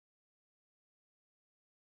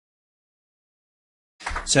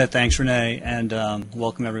So thanks, Renee, and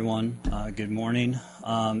welcome everyone. Good morning.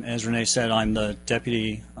 As Renee said, I'm the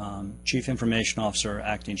Deputy Chief Information Officer,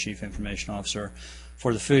 Acting Chief Information Officer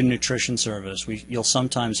for the Food and Nutrition Service. You'll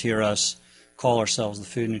sometimes hear us call ourselves the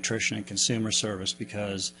Food, Nutrition, and Consumer Service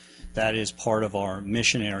because that is part of our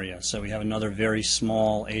mission area. So we have another very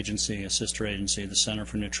small agency, a sister agency, the Center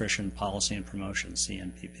for Nutrition Policy and Promotion,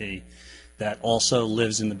 CNPP, that also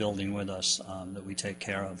lives in the building with us that we take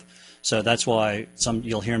care of. So that's why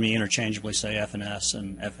you'll hear me interchangeably say FNS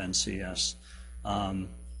and FNCS.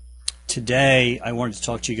 Today, I wanted to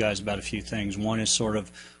talk to you guys about a few things. One is sort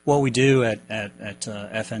of what we do at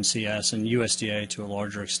FNCS and USDA to a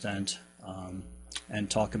larger extent, and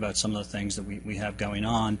talk about some of the things that we have going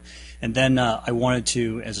on. And then I wanted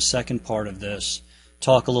to, as a second part of this,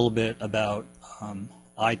 talk a little bit about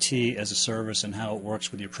IT as a service and how it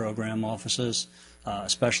works with your program offices,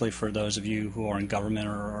 especially for those of you who are in government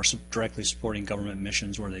or are directly supporting government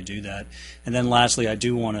missions where they do that. And then lastly, I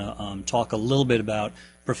do want to talk a little bit about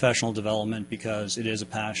professional development because it is a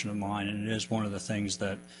passion of mine and it is one of the things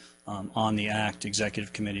that on the ACT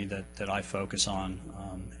Executive Committee that I focus on.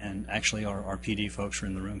 And actually our PD folks are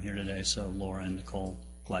in the room here today, so Laura and Nicole,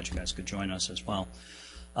 glad you guys could join us as well.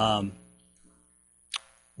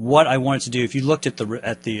 What I wanted to do, if you looked at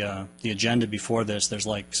the agenda before this, there's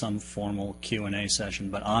like some formal Q&A session.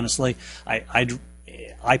 But honestly,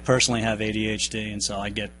 I personally have ADHD, and so I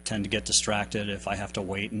tend to get distracted if I have to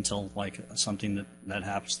wait until like something that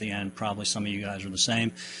happens at the end. Probably some of you guys are the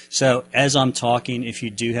same. So as I'm talking, if you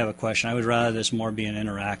do have a question, I would rather this more be an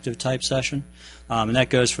interactive type session, and that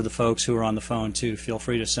goes for the folks who are on the phone too. Feel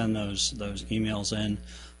free to send those emails in.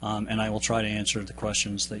 And I will try to answer the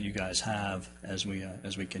questions that you guys have as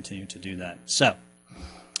we continue to do that. So,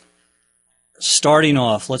 starting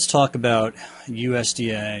off, let's talk about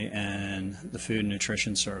USDA and the Food and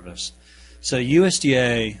Nutrition Service. So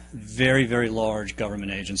USDA, very, very large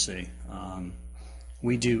government agency.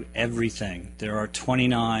 We do everything. There are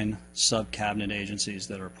 29 sub-cabinet agencies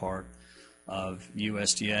that are part of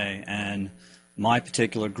USDA, and my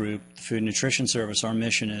particular group, the Food and Nutrition Service, our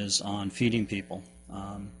mission is on feeding people.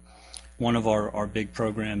 One of our big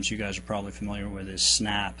programs you guys are probably familiar with is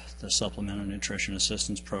SNAP, the Supplemental Nutrition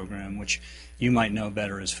Assistance Program, which you might know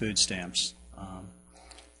better as food stamps.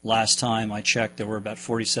 Last time I checked, there were about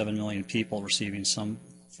 47 million people receiving some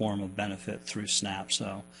form of benefit through SNAP,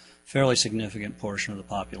 so fairly significant portion of the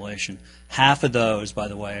population. Half of those, by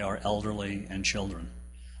the way, are elderly and children,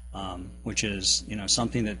 which is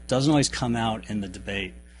something that doesn't always come out in the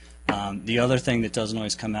debate. The other thing that doesn't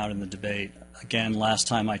always come out in the debate, again, last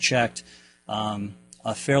time I checked,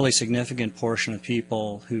 a fairly significant portion of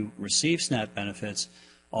people who receive SNAP benefits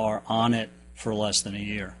are on it for less than a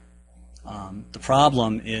year. The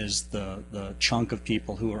problem is the chunk of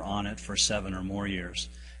people who are on it for 7 or more years,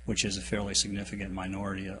 which is a fairly significant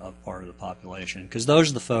minority of part of the population, because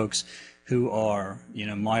those are the folks who are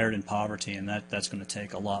mired in poverty, and that's going to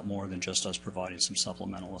take a lot more than just us providing some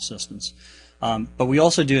supplemental assistance. But we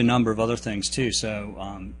also do a number of other things too.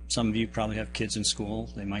 So some of you probably have kids in school.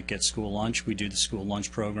 They might get school lunch. We do the school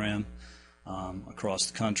lunch program across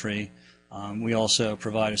the country. We also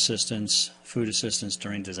provide assistance, food assistance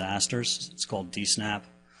during disasters. It's called DSNAP.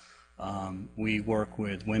 We work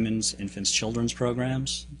with women's, infants, children's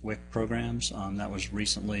programs, WIC programs. That was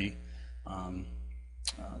recently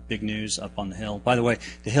big news up on the Hill. By the way,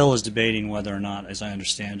 the Hill is debating whether or not, as I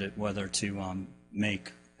understand it, whether to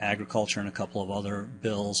make agriculture and a couple of other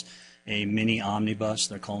bills a mini omnibus.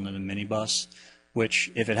 They're calling it a minibus,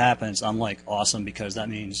 which if it happens, I'm like awesome, because that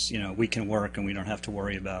means we can work and we don't have to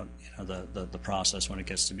worry about the process when it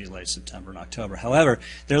gets to be late September and October. However,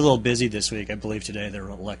 they're a little busy this week. I believe today they're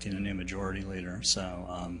electing a new majority leader,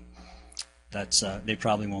 so they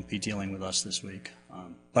probably won't be dealing with us this week.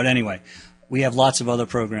 But anyway, we have lots of other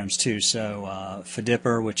programs too. So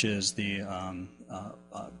FDIPR, which is the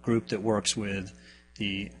group that works with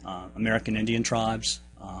the American Indian tribes.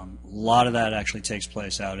 A lot of that actually takes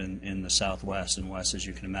place out in the southwest and west, as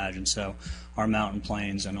you can imagine. So our mountain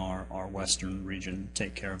plains and our western region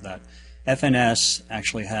take care of that. FNS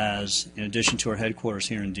actually has, in addition to our headquarters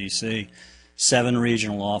here in D.C., 7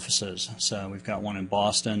 regional offices. So we've got one in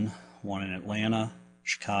Boston, one in Atlanta,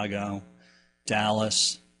 Chicago,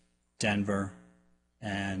 Dallas, Denver,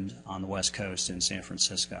 and on the West Coast in San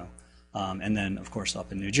Francisco. And then, of course,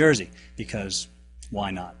 up in New Jersey, because why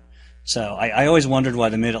not? So I always wondered why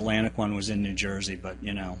the Mid-Atlantic one was in New Jersey, but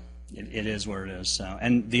it is where it is. So,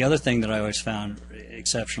 and the other thing that I always found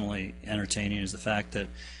exceptionally entertaining is the fact that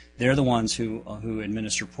they're the ones who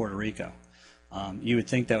administer Puerto Rico. You would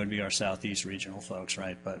think that would be our Southeast regional folks,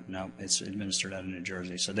 right? But no, it's administered out of New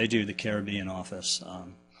Jersey. So they do the Caribbean office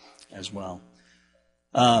as well.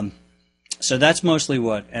 So that's mostly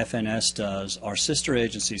what FNS does. Our sister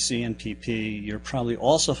agency, CNPP, you're probably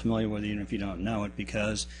also familiar with, even if you don't know it,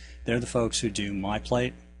 because they're the folks who do My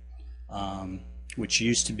Plate, which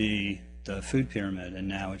used to be the food pyramid, and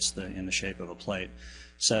now it's in the shape of a plate.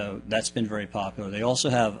 So that's been very popular. They also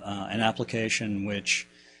have an application which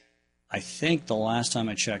I think the last time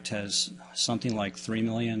I checked has something like 3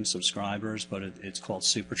 million subscribers, but it's called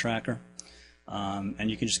Super Tracker. And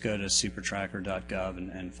you can just go to supertracker.gov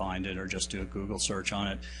and find it, or just do a Google search on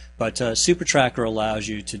it. But Super Tracker allows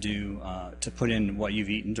you to put in what you've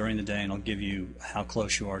eaten during the day, and it'll give you how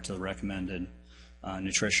close you are to the recommended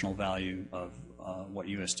nutritional value of what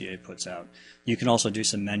USDA puts out. You can also do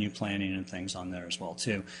some menu planning and things on there as well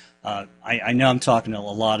too. I know I'm talking a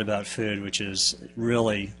lot about food, which is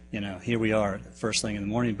really, here we are first thing in the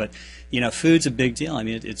morning, but food's a big deal. I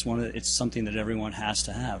mean, it's something that everyone has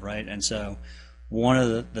to have, right? And so one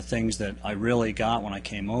of the things that I really got when I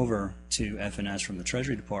came over to FNS from the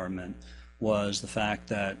Treasury Department was the fact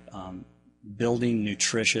that building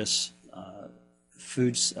nutritious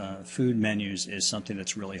food menus is something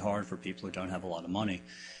that's really hard for people who don't have a lot of money.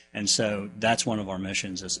 And so that's one of our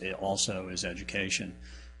missions, also is education.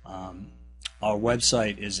 Our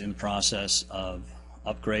website is in the process of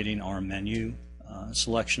upgrading our menu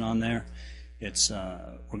selection on there. We're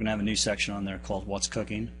going to have a new section on there called What's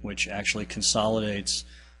Cooking, which actually consolidates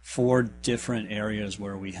 4 different areas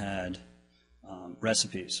where we had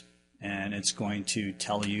recipes. And it's going to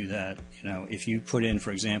tell you that, if you put in, for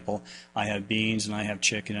example, I have beans and I have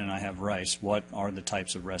chicken and I have rice, what are the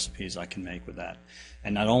types of recipes I can make with that?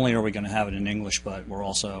 And not only are we going to have it in English, but we're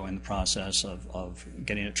also in the process of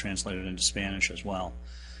getting it translated into Spanish as well.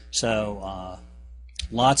 So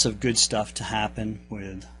lots of good stuff to happen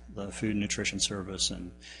with the Food and Nutrition Service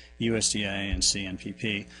and USDA and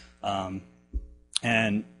CNPP.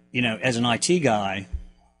 And, as an IT guy,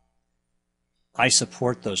 I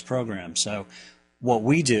support those programs. So what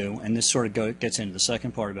we do, and this sort of gets into the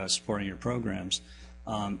second part about supporting your programs,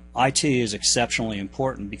 IT is exceptionally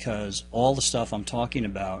important because all the stuff I'm talking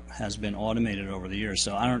about has been automated over the years.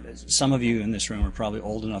 So some of you in this room are probably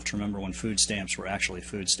old enough to remember when food stamps were actually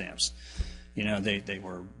food stamps. They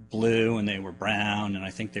were blue and they were brown, and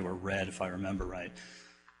I think they were red if I remember right.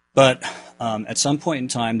 But at some point in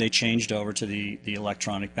time, they changed over to the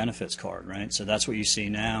electronic benefits card, right? So that's what you see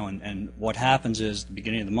now. And what happens is, at the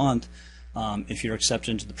beginning of the month, if you're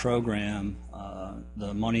accepted into the program,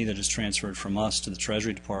 the money that is transferred from us to the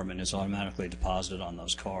Treasury Department is automatically deposited on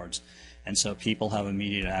those cards. And so people have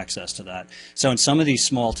immediate access to that. So in some of these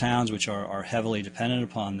small towns, which are heavily dependent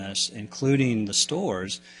upon this, including the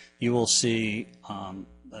stores, you will see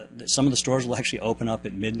some of the stores will actually open up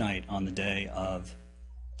at midnight on the day of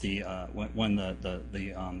when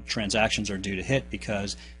the transactions are due to hit,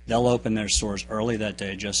 because they'll open their stores early that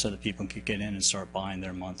day just so that people can get in and start buying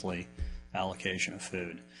their monthly allocation of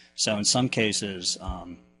food. So in some cases,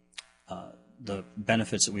 the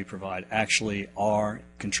benefits that we provide actually are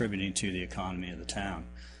contributing to the economy of the town.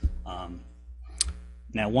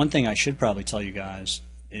 Now, one thing I should probably tell you guys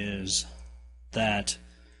is that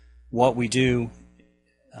what we do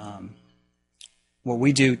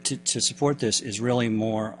to support this is really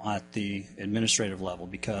more at the administrative level,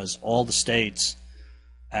 because all the states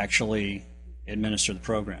actually administer the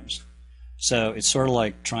programs. So it's sort of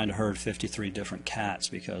like trying to herd 53 different cats,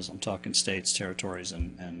 because I'm talking states, territories,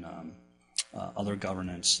 and other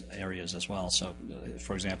governance areas as well. So,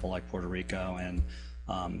 for example, like Puerto Rico and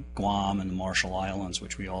Guam and the Marshall Islands,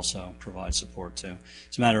 which we also provide support to.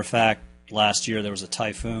 As a matter of fact, last year there was a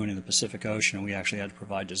typhoon in the Pacific Ocean, and we actually had to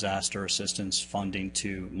provide disaster assistance funding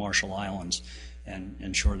to Marshall Islands and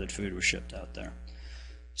ensure that food was shipped out there.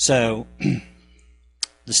 So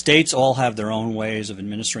the states all have their own ways of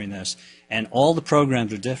administering this, and all the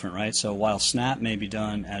programs are different, right? So while SNAP may be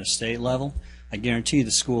done at a state level, I guarantee you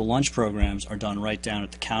the school lunch programs are done right down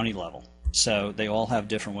at the county level. So they all have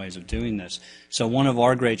different ways of doing this. So one of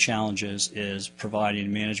our great challenges is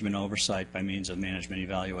providing management oversight by means of management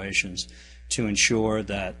evaluations to ensure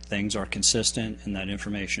that things are consistent and that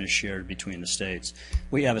information is shared between the states.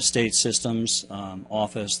 We have a state systems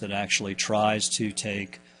office that actually tries to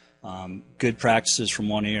take good practices from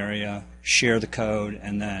one area, share the code,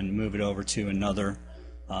 and then move it over to another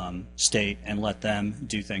state and let them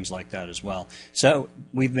do things like that as well. So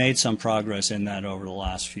we've made some progress in that over the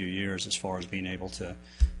last few years as far as being able to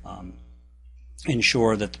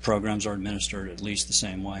ensure that the programs are administered at least the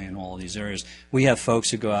same way in all of these areas. We have folks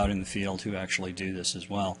who go out in the field who actually do this as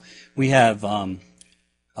well. We have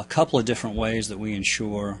a couple of different ways that we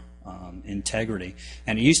ensure integrity.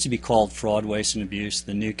 And it used to be called fraud, waste, and abuse.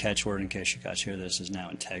 The new catchword, in case you guys hear this, is now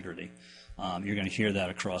integrity. You're going to hear that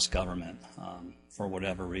across government for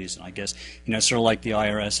whatever reason. I guess, you know, sort of like the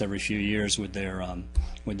IRS every few years with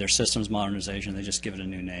their systems modernization, they just give it a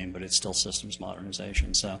new name, but it's still systems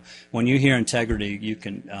modernization. So when you hear integrity, your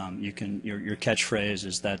catchphrase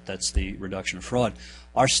is that's the reduction of fraud.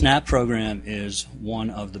 Our SNAP program is one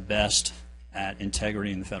of the best at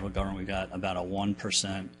integrity in the federal government. We got about a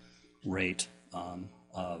 1% rate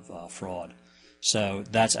of fraud. So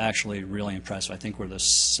that's actually really impressive. I think we're the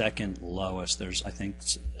second lowest. I think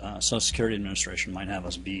Social Security Administration might have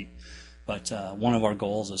us beat, but one of our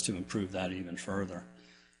goals is to improve that even further.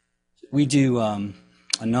 We do a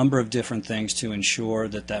number of different things to ensure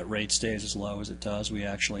that that rate stays as low as it does. We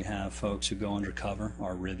actually have folks who go undercover,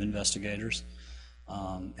 our RIB investigators,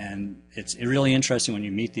 and it's really interesting when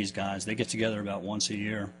you meet these guys. They get together about once a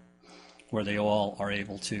year where they all are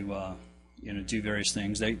able to do various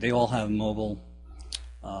things. They all have mobile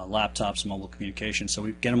laptops, mobile communication, so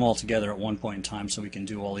we get them all together at one point in time so we can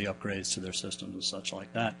do all the upgrades to their systems and such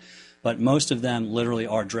like that. But most of them literally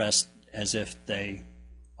are dressed as if they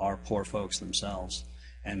are poor folks themselves,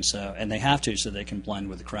 and they have to, so they can blend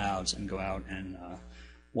with the crowds and go out and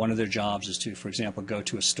one of their jobs is to, for example, go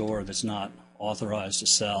to a store that's not authorized to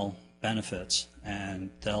sell benefits, and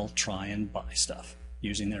they'll try and buy stuff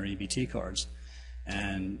using their EBT cards.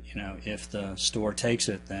 And if the store takes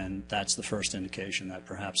it, then that's the first indication that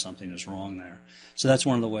perhaps something is wrong there. So that's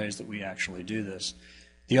one of the ways that we actually do this.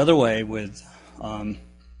 The other way, with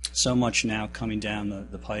so much now coming down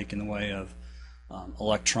the pike in the way of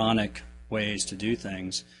electronic ways to do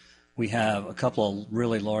things, we have a couple of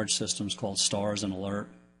really large systems called STARS and ALERT,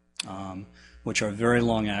 which are very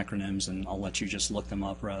long acronyms, and I'll let you just look them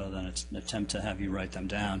up rather than attempt to have you write them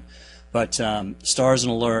down. But STARS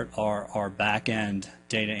and ALERT are back-end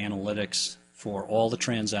data analytics for all the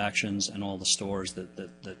transactions and all the stores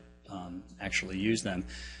that actually use them.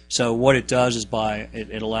 So what it does is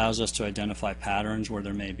it allows us to identify patterns where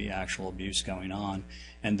there may be actual abuse going on,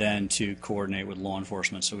 and then to coordinate with law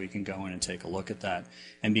enforcement so we can go in and take a look at that.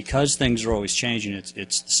 And because things are always changing, it's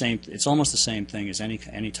the same. It's almost the same thing as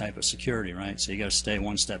any type of security, right? So you got to stay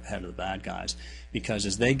one step ahead of the bad guys, because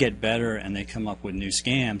as they get better and they come up with new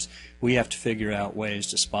scams, we have to figure out ways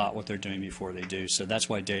to spot what they're doing before they do. So that's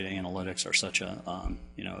why data analytics are such a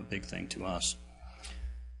a big thing to us.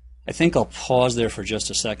 I think I'll pause there for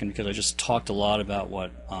just a second because I just talked a lot about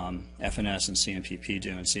what FNS and CMPP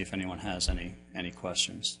do, and see if anyone has any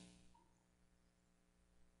questions.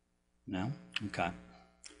 No? Okay.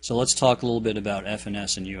 So let's talk a little bit about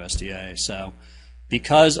FNS and USDA. So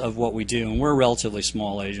because of what we do, and we're a relatively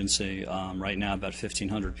small agency, right now about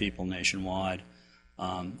 1,500 people nationwide.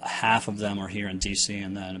 Half of them are here in D.C.,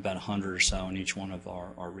 and then about 100 or so in each one of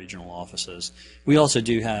our regional offices. We also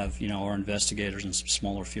do have, our investigators and some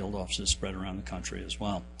smaller field offices spread around the country as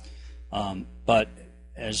well. But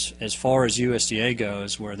as far as USDA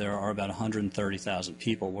goes, where there are about 130,000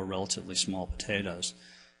 people, we're relatively small potatoes.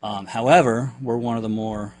 However, we're one of the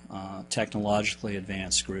more technologically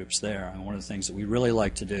advanced groups there, and one of the things that we really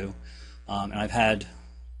like to do, and I've had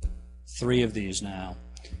 3 of these now,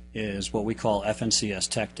 is what we call FNCS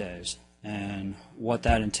Tech Days. And what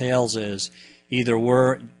that entails is either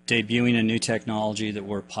we're debuting a new technology that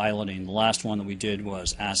we're piloting. The last one that we did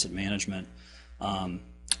was asset management.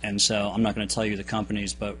 And so I'm not going to tell you the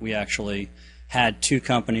companies, but we actually had 2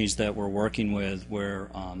 companies that we're working with where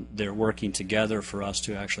they're working together for us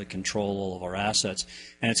to actually control all of our assets.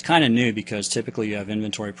 And it's kind of new because typically you have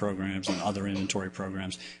inventory programs and other inventory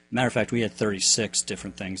programs. Matter of fact, we had 36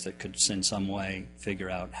 different things that could in some way figure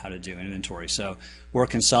out how to do inventory. So we're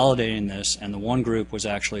consolidating this, and the one group was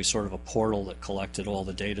actually sort of a portal that collected all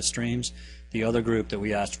the data streams. The other group that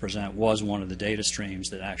we asked to present was one of the data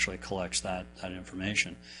streams that actually collects that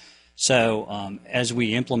information. So as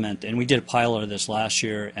we implement, and we did a pilot of this last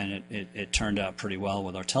year, and it turned out pretty well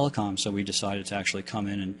with our telecom, so we decided to actually come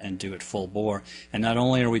in and do it full bore. And not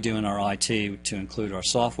only are we doing our IT to include our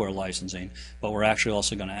software licensing, but we're actually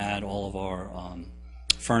also going to add all of our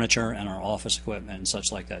furniture and our office equipment and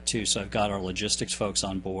such like that too. So I've got our logistics folks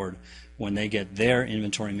on board. When they get their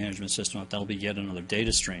inventory management system up, that'll be yet another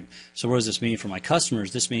data stream. So what does this mean for my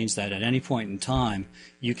customers? This means that at any point in time,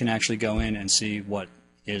 you can actually go in and see what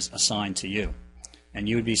is assigned to you. And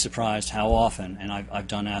you would be surprised how often, and I've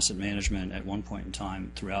done asset management at one point in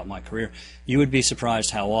time throughout my career, you would be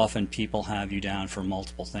surprised how often people have you down for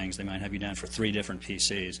multiple things. They might have you down for 3 different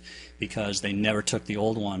PCs because they never took the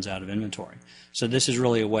old ones out of inventory. So this is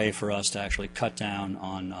really a way for us to actually cut down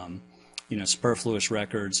on superfluous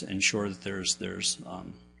records, ensure that there's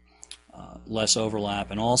less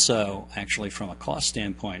overlap, and also, actually, from a cost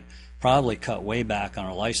standpoint, probably cut way back on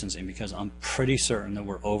our licensing, because I'm pretty certain that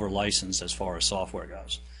we're over-licensed as far as software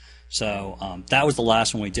goes. So that was the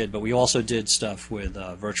last one we did, but we also did stuff with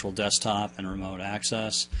virtual desktop and remote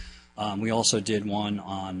access. We also did one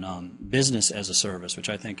on business as a service, which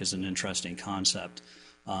I think is an interesting concept.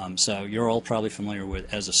 So you're all probably familiar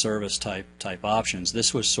with as a service type options.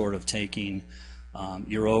 This was sort of taking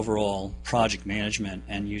your overall project management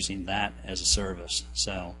and using that as a service.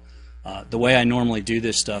 So the way I normally do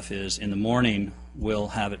this stuff is in the morning we'll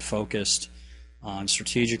have it focused on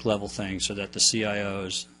strategic level things so that the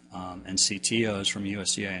CIOs and CTOs from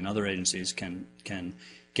USDA and other agencies can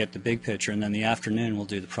get the big picture, and then the afternoon we'll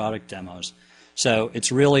do the product demos. So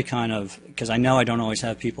it's really kind of, because I know I don't always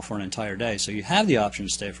have people for an entire day, so you have the option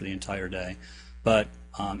to stay for the entire day, but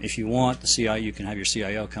if you want the CIO, you can have your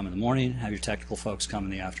CIO come in the morning, have your technical folks come in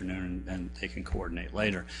the afternoon, and they can coordinate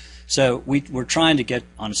later. So we're trying to get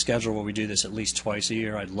on a schedule where we do this at least twice a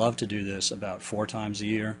year. I'd love to do this about 4 times a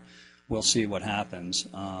year. We'll see what happens.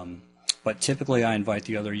 But typically I invite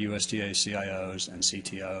the other USDA CIOs and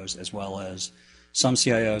CTOs, as well as some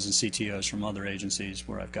CIOs and CTOs from other agencies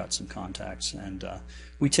where I've got some contacts. And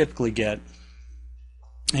we typically get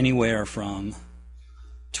anywhere from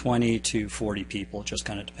 20 to 40 people. It just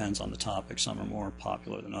kind of depends on the topic. Some are more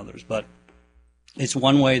popular than others. But it's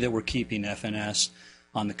one way that we're keeping FNS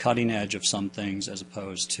on the cutting edge of some things as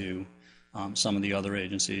opposed to some of the other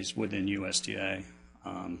agencies within USDA.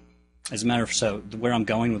 As a matter of so where I'm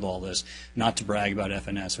going with all this, not to brag about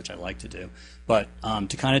FNS, which I like to do, but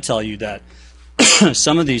to kind of tell you that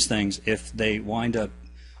some of these things, if they wind up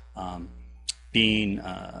being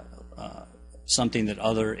something that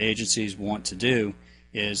other agencies want to do,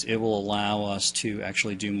 is it will allow us to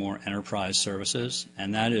actually do more enterprise services,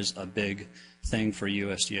 and that is a big thing for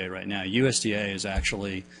USDA right now. USDA is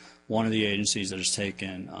actually one of the agencies that has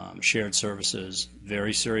taken shared services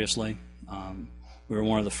very seriously. We were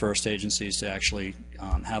one of the first agencies to actually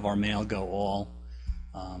have our mail go all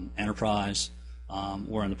enterprise.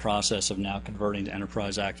 We're in the process of now converting to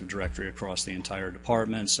Enterprise Active Directory across the entire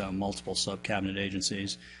department, so multiple sub-cabinet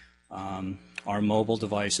agencies. Our mobile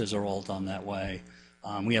devices are all done that way.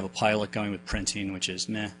 We have a pilot going with printing, which is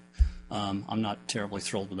meh. I'm not terribly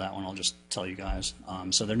thrilled with that one, I'll just tell you guys.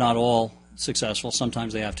 So they're not all successful.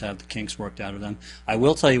 Sometimes they have to have the kinks worked out of them. I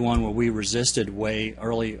will tell you one where we resisted way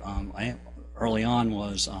early on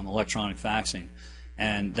was electronic faxing.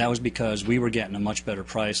 And that was because we were getting a much better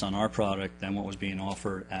price on our product than what was being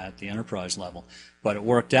offered at the enterprise level. But it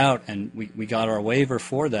worked out, and we got our waiver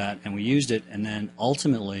for that, and we used it, and then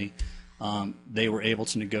ultimately they were able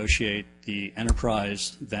to negotiate the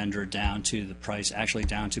enterprise vendor down to the price, actually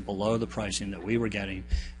down to below the pricing that we were getting,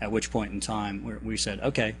 at which point in time we said,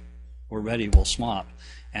 okay, we're ready, we'll swap.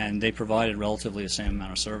 And they provided relatively the same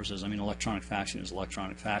amount of services. I mean, electronic faxing is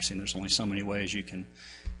electronic faxing. There's only so many ways you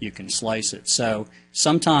can slice it. So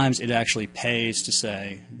sometimes it actually pays to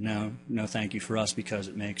say, no thank you for us, because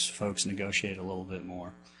it makes folks negotiate a little bit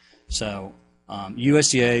more. So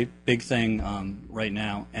USDA, big thing right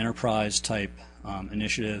now, enterprise type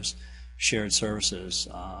initiatives, shared services.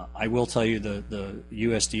 I will tell you the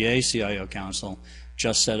USDA CIO Council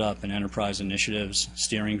just set up an enterprise initiatives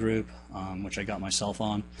steering group, which I got myself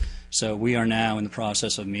on. So we are now in the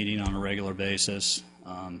process of meeting on a regular basis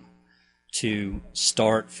to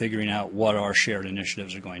start figuring out what our shared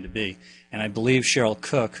initiatives are going to be. And I believe Cheryl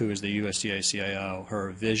Cook, who is the USDA CIO,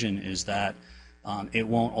 her vision is that it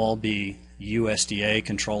won't all be USDA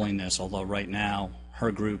controlling this, although right now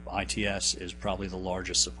her group, ITS, is probably the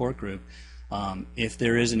largest support group. If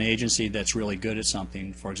there is an agency that's really good at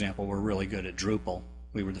something, for example, we're really good at Drupal.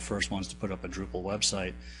 We were the first ones to put up a Drupal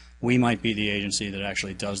website. We might be the agency that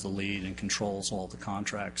actually does the lead and controls all the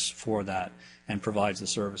contracts for that and provides the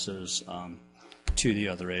services to the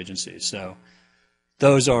other agencies. So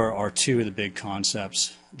those are two of the big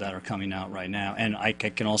concepts that are coming out right now. And I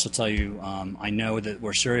can also tell you, I know that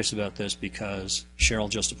we're serious about this because Cheryl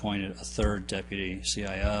just appointed a third deputy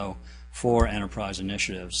CIO for enterprise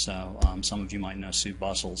initiatives. So some of you might know Sue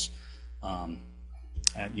Bustles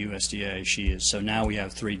at USDA. She is. So now we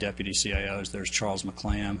have 3 deputy CIOs. There's Charles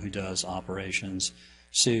McClam, who does operations,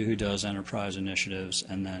 Sue, who does enterprise initiatives,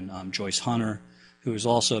 and then Joyce Hunter, who is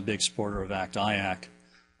also a big supporter of ACT-IAC,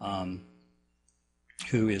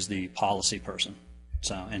 who is the policy person.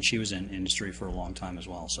 So, and she was in industry for a long time as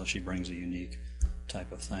well, so she brings a unique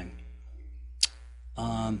type of thing.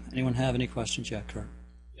 Anyone have any questions yet, Kurt?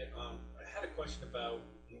 Yeah, I had a question about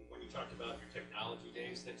when you talked about your technology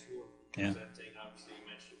days that you were presenting. Obviously, you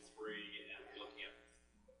mentioned 3 and looking at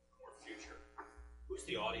more future who's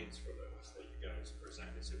the audience for those that you guys present?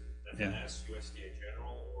 Is it Yeah. FNS, USDA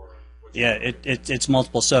General, or what's Yeah, it's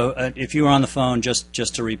multiple. So if you were on the phone,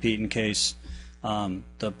 just to repeat in case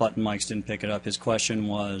the button mics didn't pick it up, his question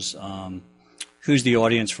was, who's the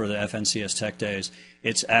audience for the FNCS Tech Days?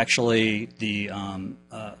 It's actually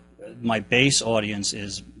my base audience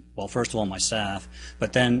is, well, first of all, my staff,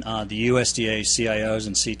 but then the USDA CIOs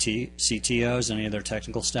and CTOs, any of their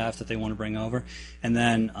technical staff that they want to bring over. And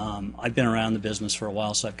then I've been around the business for a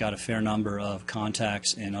while, so I've got a fair number of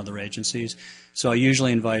contacts in other agencies. So I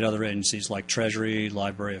usually invite other agencies like Treasury,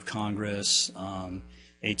 Library of Congress,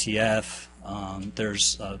 ATF.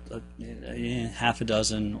 There's half a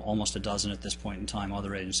dozen, almost a dozen at this point in time,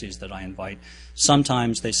 other agencies that I invite.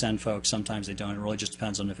 Sometimes they send folks, sometimes they don't. It really just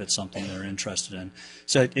depends on if it's something they're interested in.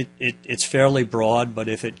 So it's fairly broad, but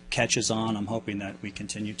if it catches on, I'm hoping that we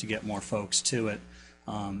continue to get more folks to it.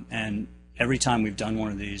 And every time we've done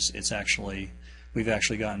one of these, we've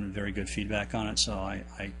actually gotten very good feedback on it, so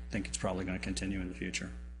I think it's probably going to continue in the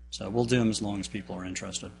future. So we'll do them as long as people are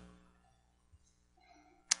interested.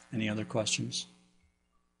 Any other questions?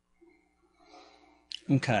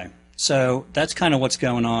 Okay, so that's kind of what's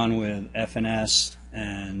going on with FNS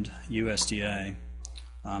and USDA.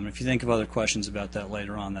 If you think of other questions about that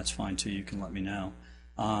later on, that's fine too. You can let me know.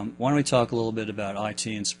 Why don't we talk a little bit about IT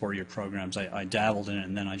and support of your programs? I dabbled in it,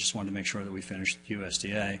 and then I just wanted to make sure that we finished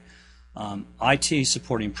USDA. IT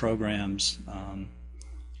supporting programs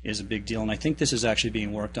is a big deal, and I think this is actually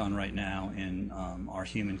being worked on right now in our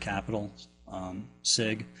human capital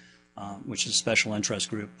SIG, which is a special interest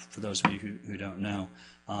group for those of you who don't know.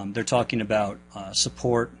 They're talking about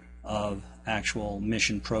support of actual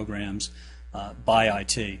mission programs by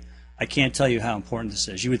IT. I can't tell you how important this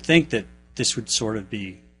is. You would think that this would sort of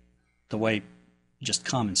be the way, just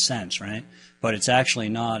common sense, right? But it's actually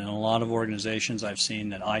not. In a lot of organizations I've seen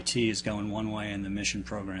that IT is going one way and the mission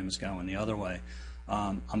program is going the other way.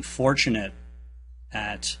 I'm fortunate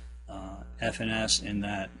at FNS in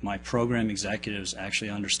that my program executives actually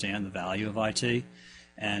understand the value of IT,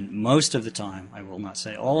 and most of the time, I will not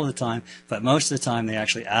say all of the time, but most of the time they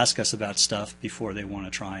actually ask us about stuff before they want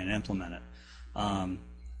to try and implement it.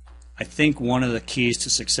 I think one of the keys to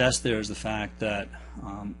success there is the fact that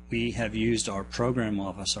we have used our program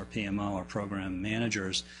office, our PMO, our program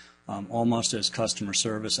managers, almost as customer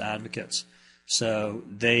service advocates. So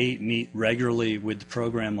they meet regularly with the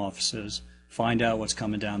program offices, find out what's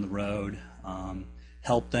coming down the road,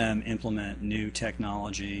 help them implement new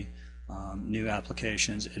technology, new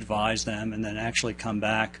applications, advise them, and then actually come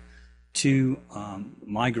back to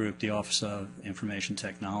my group, the Office of Information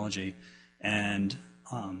Technology, and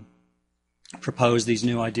propose these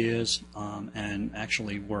new ideas and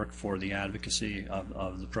actually work for the advocacy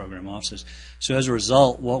of the program offices. So as a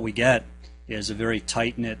result, what we get is a very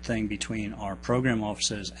tight-knit thing between our program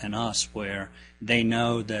offices and us, where they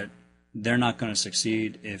know that they're not going to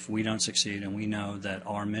succeed if we don't succeed, and we know that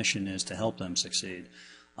our mission is to help them succeed.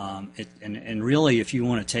 And really, if you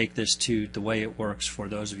want to take this to the way it works for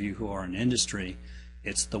those of you who are in industry,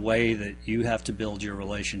 it's the way that you have to build your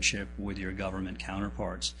relationship with your government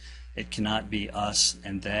counterparts. It cannot be us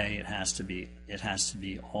and they. It has to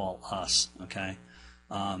be all us. Okay.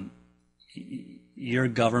 Your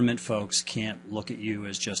government folks can't look at you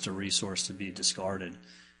as just a resource to be discarded.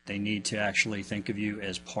 They need to actually think of you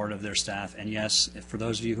as part of their staff. And yes, for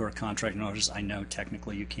those of you who are contracting officers, I know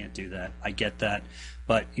technically you can't do that. I get that.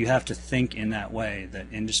 But you have to think in that way, that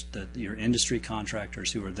your industry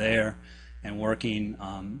contractors who are there and working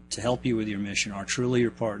to help you with your mission are truly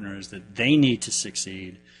your partners, that they need to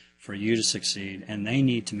succeed for you to succeed, and they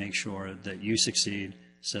need to make sure that you succeed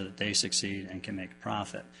so that they succeed and can make a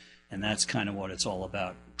profit. And that's kind of what it's all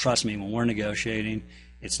about. Trust me, when we're negotiating,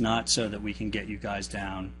 it's not so that we can get you guys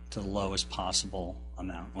down to the lowest possible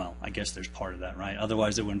amount. Well, I guess there's part of that, right?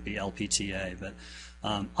 Otherwise, it wouldn't be LPTA. But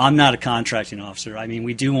I'm not a contracting officer. I mean,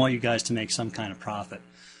 we do want you guys to make some kind of profit,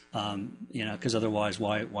 because otherwise,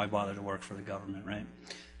 why bother to work for the government, right?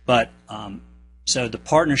 But so the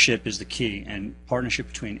partnership is the key, and partnership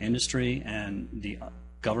between industry and the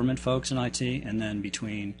government folks in IT, and then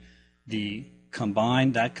between that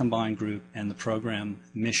combined group and the program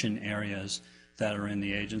mission areas that are in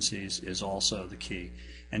the agencies is also the key.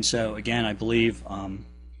 And so again, I believe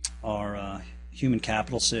our human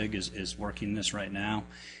capital SIG is working this right now.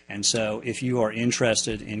 And so if you are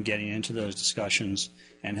interested in getting into those discussions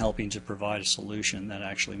and helping to provide a solution, that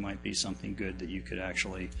actually might be something good that you could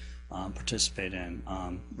actually participate in.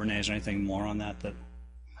 Renee, is there anything more on that? I have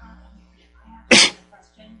a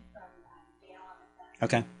question from Gail on the phone.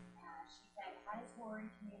 Okay. She said, how does Rory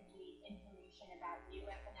communicate information about new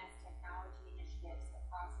FNS technology initiatives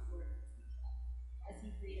across his organization?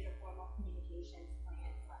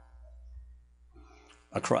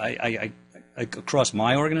 across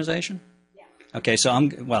my organization? Yeah. Okay, so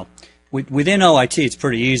within OIT it's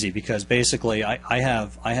pretty easy because basically I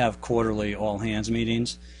have quarterly all hands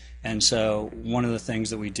meetings, and so one of the things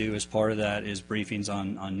that we do as part of that is briefings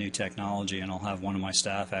on new technology, and I'll have one of my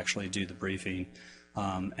staff actually do the briefing,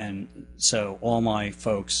 and so all my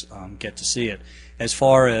folks get to see it. As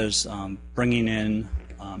far as bringing in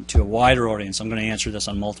to a wider audience, I'm going to answer this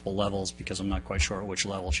on multiple levels because I'm not quite sure at which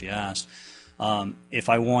level she asked. If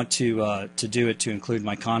I want to do it to include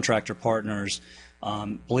my contractor partners,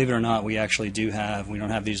 believe it or not, we actually do have, we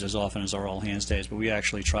don't have these as often as our all hands days, but we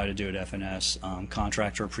actually try to do at FNS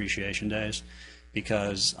contractor appreciation days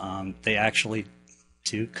because they actually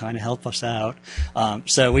do kind of help us out.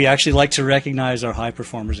 So we actually like to recognize our high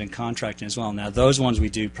performers in contracting as well. Now those ones we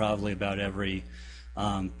do probably about every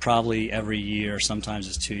year, sometimes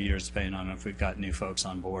it's 2 years depending on if we've got new folks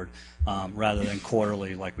on board, rather than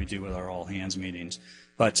quarterly like we do with our all hands meetings.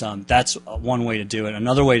 But that's one way to do it.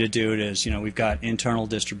 Another way to do it is, we've got internal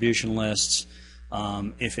distribution lists.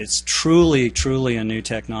 If it's truly a new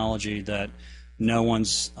technology that no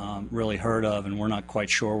one's really heard of and we're not quite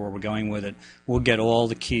sure where we're going with it, we'll get all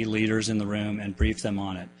the key leaders in the room and brief them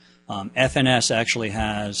on it. FNS actually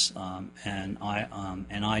has an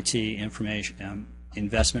IT information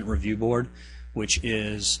investment review board, which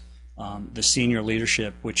is the senior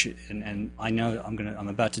leadership, and I know I'm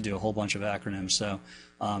about to do a whole bunch of acronyms. So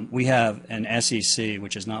we have an SEC,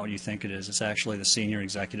 which is not what you think it is. It's actually the Senior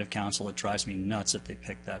Executive Council. It drives me nuts that they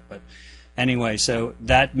picked that. But anyway, so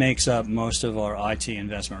that makes up most of our IT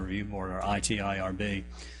investment review board, our IT IRB.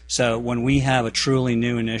 So when we have a truly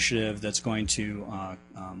new initiative that's going to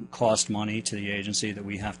cost money to the agency that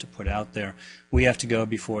we have to put out there, we have to go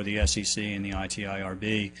before the SEC and the IT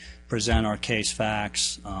IRB, present our case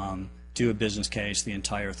facts, do a business case, the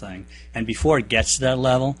entire thing. And before it gets to that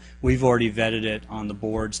level, we've already vetted it on the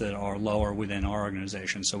boards that are lower within our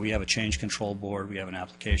organization. So we have a change control board, we have an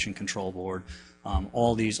application control board,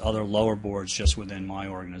 all these other lower boards just within my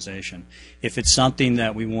organization. If it's something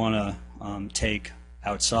that we want to take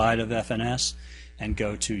outside of FNS and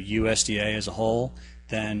go to USDA as a whole,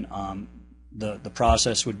 then the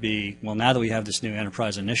process would be, well, now that we have this new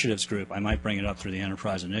Enterprise Initiatives Group, I might bring it up through the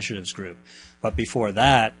Enterprise Initiatives Group. But before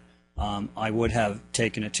that, I would have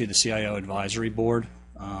taken it to the CIO Advisory Board,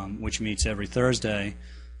 which meets every Thursday,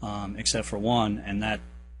 except for one, and that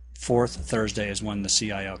fourth Thursday is when the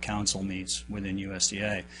CIO Council meets within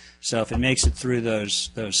USDA. So if it makes it through those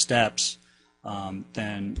steps,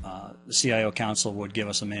 then the CIO Council would give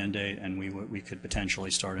us a mandate, and we could potentially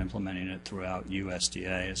start implementing it throughout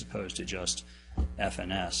USDA as opposed to just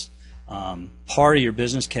FNS. Part of your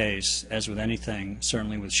business case, as with anything,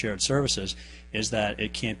 certainly with shared services, is that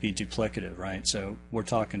it can't be duplicative, right? So we're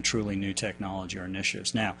talking truly new technology or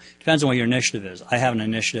initiatives. Now, it depends on what your initiative is. I have an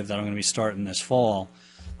initiative that I'm going to be starting this fall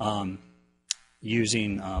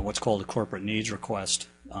using what's called a corporate needs request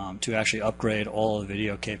to actually upgrade all the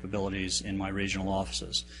video capabilities in my regional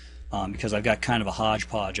offices because I've got kind of a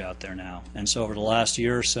hodgepodge out there now. And so over the last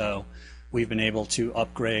year or so, we've been able to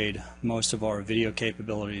upgrade most of our video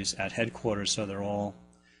capabilities at headquarters, so they're all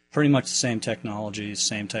pretty much the same technology,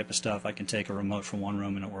 same type of stuff. I can take a remote from one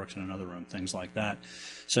room and it works in another room, things like that.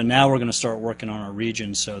 So now we're going to start working on our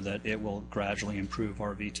region so that it will gradually improve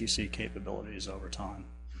our VTC capabilities over time.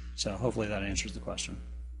 So hopefully that answers the question.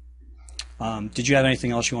 Did you have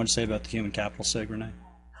anything else you want to say about the human capital SIG, Renee?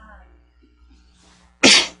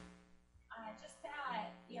 Just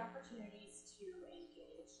that the opportunities to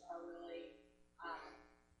engage are really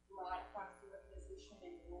broad across the organization,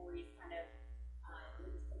 and Rory kind of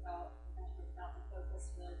about the focus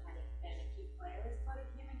really kind of been a key player as part of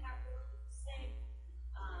human capital SIG.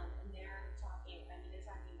 And they're talking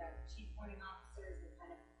about chief learning officers and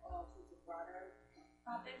kind of all sorts of broader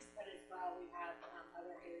topics, but as well we have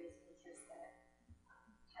other areas of interest that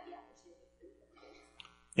have the opportunity for you.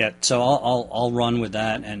 Yeah, so I'll run with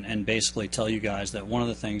that and basically tell you guys that one of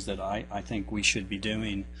the things that I think we should be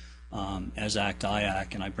doing as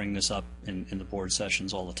ACT-IAC, and I bring this up in the board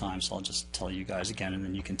sessions all the time, so I'll just tell you guys again and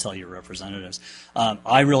then you can tell your representatives.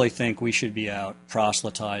 I really think we should be out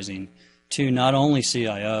proselytizing to not only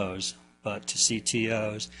CIOs, but to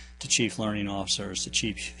CTOs, to chief learning officers, to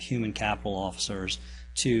chief human capital officers,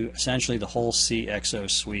 to essentially the whole CXO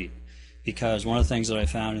suite. Because one of the things that I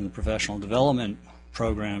found in the professional development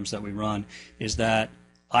programs that we run is that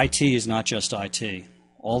IT is not just IT.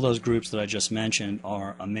 All those groups that I just mentioned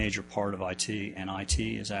are a major part of IT, and IT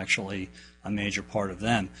is actually a major part of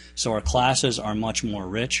them. So our classes are much more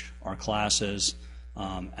rich. Our classes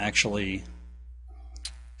actually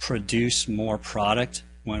produce more product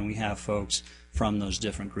when we have folks from those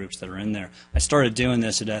different groups that are in there. I started doing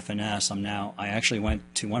this at FNS. I actually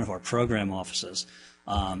went to one of our program offices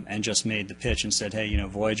and just made the pitch and said, hey, you know,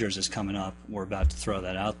 Voyagers is coming up. We're about to throw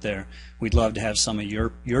that out there. We'd love to have some of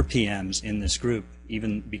your PMs in this group,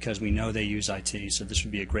 even because we know they use IT, so this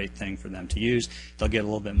would be a great thing for them to use. They'll get a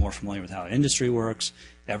little bit more familiar with how industry works.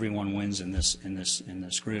 Everyone wins in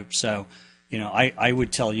this group. So, you know, I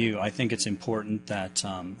would tell you, I think it's important that,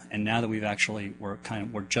 and now that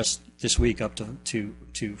we're just this week up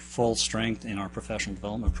to full strength in our professional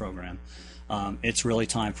development program. It's really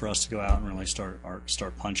time for us to go out and really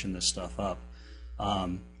start punching this stuff up.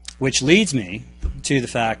 Which leads me to the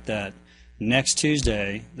fact that next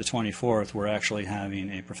Tuesday, the 24th, we're actually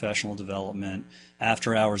having a professional development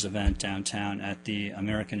after-hours event downtown at the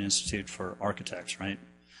American Institute for Architects, right?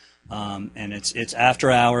 And it's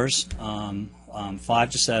after hours, 5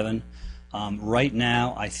 to 7. Right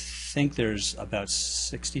now, I think there's about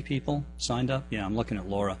 60 people signed up. Yeah, I'm looking at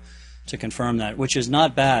Laura to confirm that, which is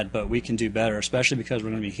not bad, but we can do better, especially because we're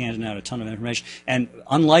going to be handing out a ton of information. And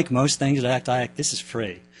unlike most things at ACT-IAC, this is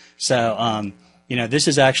free. So, you know, this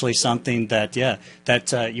is actually something that,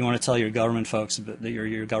 you want to tell your government folks,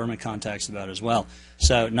 your government contacts about as well.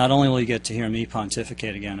 So not only will you get to hear me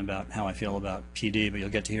pontificate again about how I feel about PD, but you'll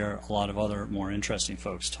get to hear a lot of other more interesting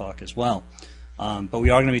folks talk as well. But we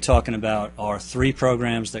are going to be talking about our 3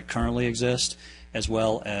 programs that currently exist, as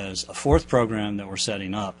well as a 4th program that we're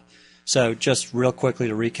setting up. So just real quickly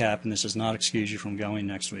to recap, and this does not excuse you from going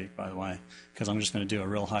next week, by the way, because I'm just going to do a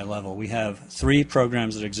real high level. We have 3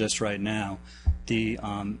 programs that exist right now. The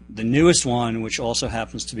newest one, which also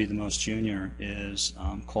happens to be the most junior, is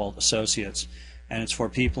called Associates, and it's for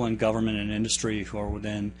people in government and industry who are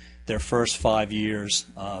within their first 5 years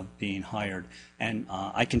of being hired. And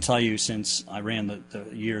I can tell you, since I ran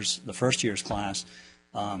the first year's class,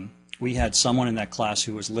 we had someone in that class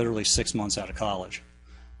who was literally 6 months out of college.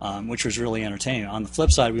 Which was really entertaining. On the flip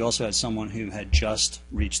side, we also had someone who had just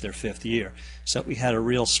reached their 5th year. So we had a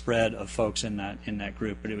real spread of folks in that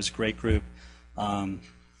group, but it was a great group.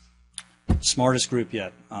 Smartest group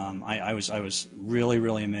yet. I was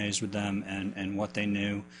really amazed with them and what they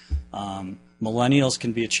knew. Millennials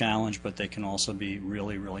can be a challenge, but they can also be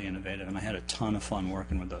really innovative, and I had a ton of fun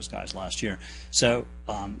working with those guys last year. So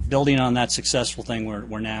building on that successful thing,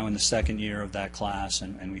 we're now in the 2nd year of that class,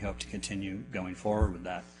 and we hope to continue going forward with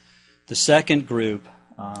that. The second group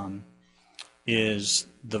is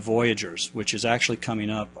the Voyagers, which is actually coming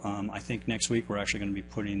up. I think next week we're actually going to be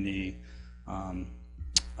putting the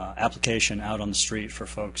application out on the street for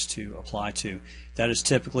folks to apply to. That is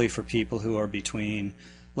typically for people who are between,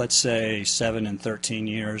 let's say, 7 and 13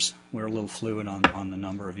 years. We're a little fluid on the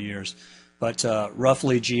number of years. But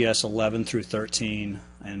roughly GS 11 through 13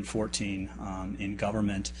 and 14 in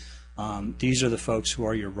government. These are the folks who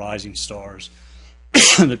are your rising stars,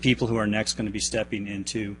 the people who are next going to be stepping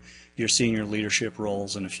into your senior leadership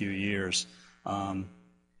roles in a few years.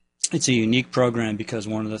 It's a unique program because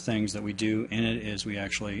one of the things that we do in it is we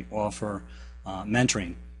actually offer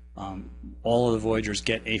mentoring. All of the Voyagers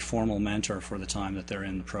get a formal mentor for the time that they're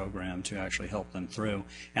in the program to actually help them through.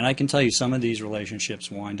 And I can tell you some of these relationships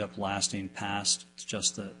wind up lasting past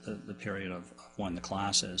just the period of when the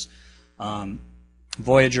class is.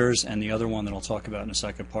 Voyagers and the other one that I'll talk about in a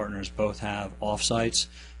second, Partners, both have off-sites.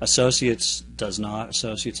 Associates does not.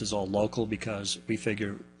 Associates is all local because we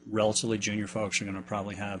figure relatively junior folks are going to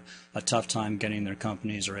probably have a tough time getting their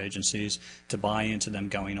companies or agencies to buy into them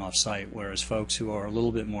going off-site, whereas folks who are a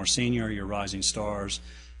little bit more senior, your rising stars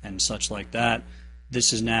and such like that,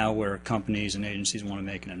 this is now where companies and agencies want to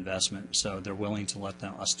make an investment, so they're willing to let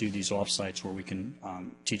us do these off-sites where we can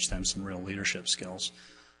teach them some real leadership skills.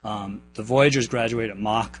 The Voyagers graduate at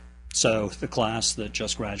Mock, so the class that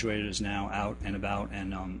just graduated is now out and about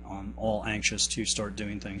and all anxious to start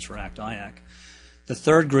doing things for ACT-IAC. The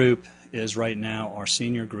third group is right now our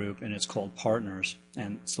senior group, and it's called Partners,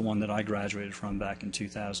 and it's the one that I graduated from back in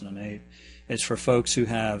 2008. It's for folks who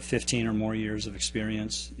have 15 or more years of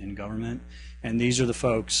experience in government, and these are the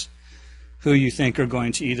folks who you think are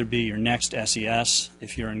going to either be your next SES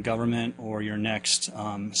if you're in government or your next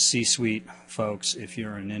C-suite folks if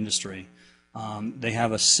you're in industry. They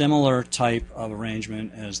have a similar type of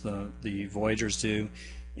arrangement as the Voyagers do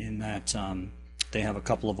in that they have a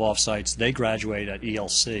couple of off-sites. They graduate at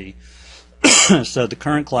ELC. So the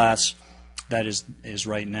current class that is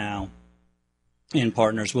right now in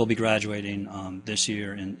Partners will be graduating this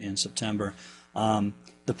year in September.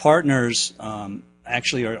 The Partners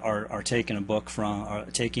actually are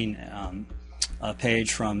taking a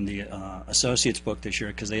page from the Associates book this year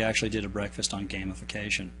because they actually did a breakfast on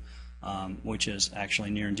gamification. which is actually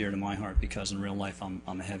near and dear to my heart because in real life I'm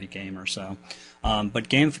a heavy gamer. So, but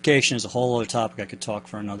gamification is a whole other topic I could talk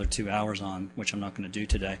for another 2 hours on, which I'm not going to do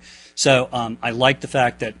today. So I like the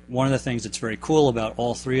fact that one of the things that's very cool about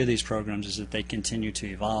all three of these programs is that they continue to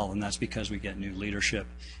evolve, and that's because we get new leadership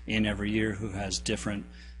in every year who has different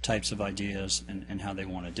types of ideas and how they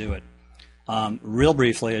want to do it. Real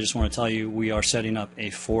briefly, I just want to tell you we are setting up a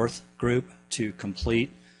fourth group to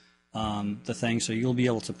complete the thing, so you'll be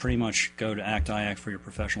able to pretty much go to ACT-IAC for your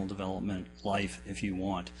professional development life if you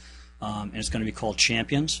want. And it's going to be called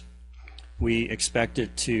Champions. We expect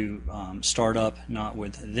it to start up not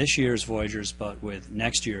with this year's Voyagers, but with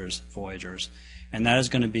next year's Voyagers. And that is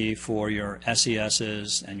going to be for your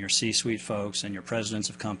SESs and your C-suite folks and your presidents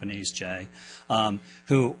of companies, Jay,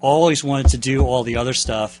 who always wanted to do all the other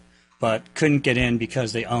stuff, but couldn't get in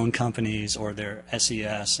because they own companies or they're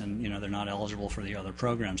SES and they're not eligible for the other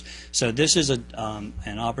programs. So this is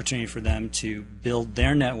an opportunity for them to build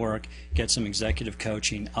their network, get some executive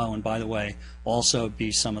coaching. Oh, and by the way, also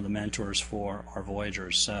be some of the mentors for our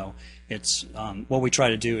Voyagers. So it's what we try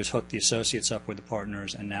to do is hook the associates up with the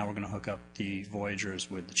partners, and now we're going to hook up the Voyagers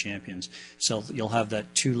with the champions. So you'll have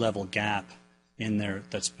that two-level gap in there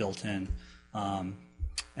that's built in.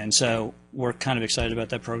 And so we're kind of excited about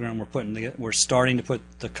that program. We're starting to put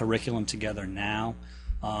the curriculum together now.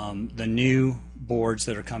 The new boards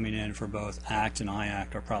that are coming in for both ACT and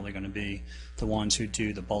IACT are probably going to be the ones who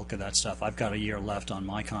do the bulk of that stuff. I've got a year left on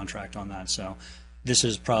my contract on that, so this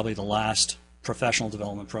is probably the last professional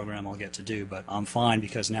development program I'll get to do, but I'm fine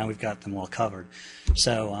because now we've got them all covered.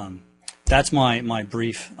 So that's my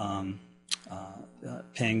brief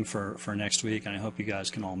ping for next week, and I hope you guys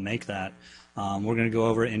can all make that. We're going to go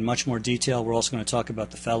over it in much more detail. We're also going to talk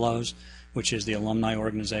about the Fellows, which is the alumni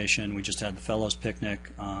organization. We just had the Fellows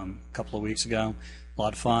picnic a couple of weeks ago. A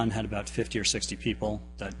lot of fun. Had about 50 or 60 people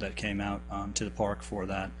that came out to the park for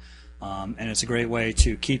that. And it's a great way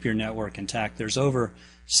to keep your network intact. There's over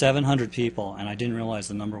 700 people, and I didn't realize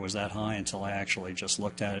the number was that high until I actually just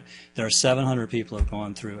looked at it. There are 700 people who have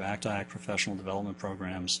gone through ACT-IAC professional development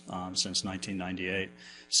programs since 1998.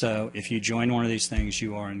 So if you join one of these things,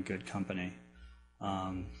 you are in good company.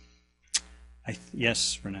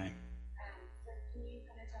 Yes, Renee. So can you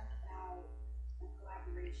kind of talk about the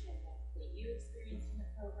collaboration that you experienced in the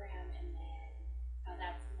program, and then how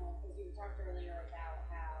that's more, because you talked earlier about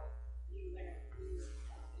how you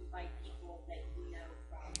invite people that you know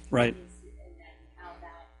from Right. and then how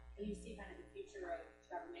you see kind of the future of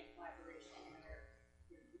government collaboration where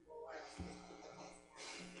people are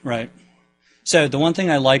Right. So the one thing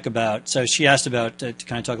I like about, so she asked about, to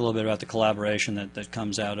kind of talk a little bit about the collaboration that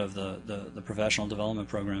comes out of the professional development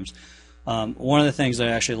programs. One of the things that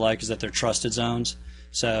I actually like is that they're trusted zones.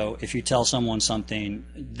 So if you tell someone something,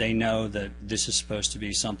 they know that this is supposed to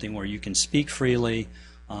be something where you can speak freely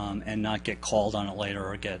and not get called on it later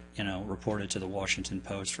or get reported to the Washington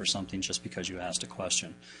Post for something just because you asked a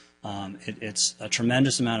question. It's a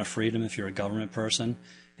tremendous amount of freedom if you're a government person.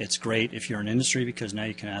 It's great if you're in industry because now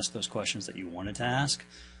you can ask those questions that you wanted to ask.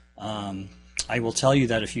 I will tell you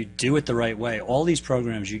that if you do it the right way, all these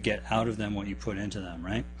programs, you get out of them what you put into them,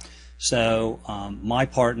 right? So my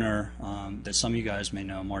partner, that some of you guys may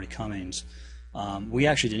know, Marty Cummings, we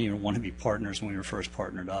actually didn't even want to be partners when we were first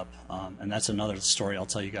partnered up. And that's another story I'll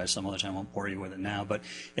tell you guys some other time. I won't bore you with it now. But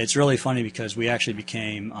it's really funny because we actually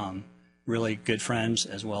became really good friends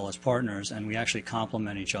as well as partners, and we actually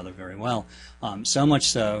complement each other very well. So much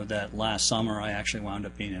so that last summer I actually wound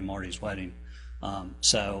up being in Marty's wedding.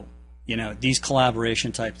 So, these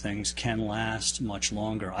collaboration type things can last much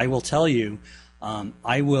longer. I will tell you,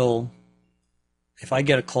 if I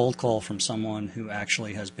get a cold call from someone who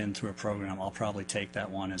actually has been through a program, I'll probably take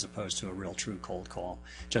that one as opposed to a real true cold call,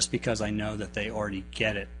 just because I know that they already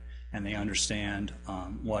get it and they understand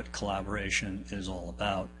what collaboration is all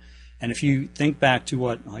about. And if you think back to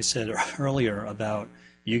what I said earlier about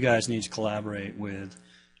you guys need to collaborate with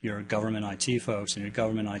your government IT folks, and your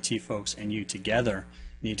government IT folks and you together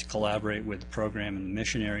need to collaborate with the program and the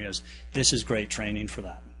mission areas, this is great training for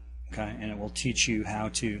that, okay? And it will teach you how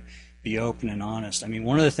to be open and honest. I mean,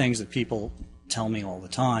 one of the things that people tell me all the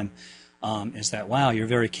time is that, wow, you're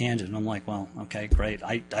very candid. And I'm like, well, okay, great.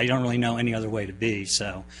 I don't really know any other way to be.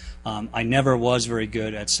 So I never was very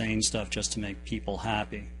good at saying stuff just to make people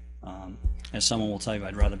happy. As someone will tell you,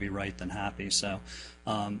 I'd rather be right than happy. So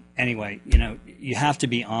anyway, you have to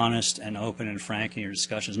be honest and open and frank in your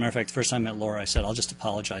discussions. As a matter of fact, the first time I met Laura, I said, I'll just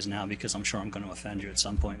apologize now because I'm sure I'm going to offend you at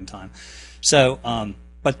some point in time. So,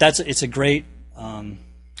 but it's a great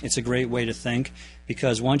way to think,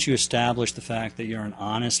 because once you establish the fact that you're an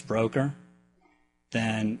honest broker,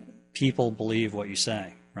 then people believe what you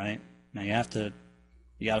say, right? Now you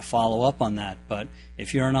got to follow up on that. But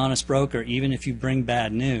if you're an honest broker, even if you bring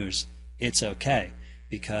bad news, it's okay,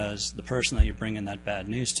 because the person that you're bringing that bad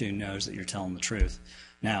news to knows that you're telling the truth.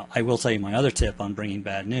 Now, I will tell you my other tip on bringing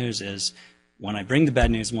bad news is when I bring the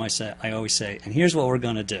bad news, I always say, and here's what we're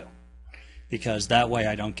going to do, because that way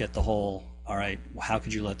I don't get the whole, all right, how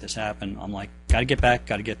could you let this happen? I'm like, got to get back,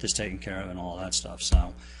 got to get this taken care of, and all that stuff.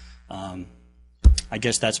 So I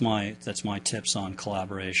guess that's my tips on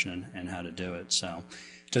collaboration and how to do it. So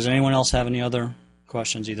does anyone else have any other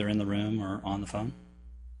questions, either in the room or on the phone?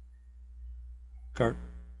 Kurt?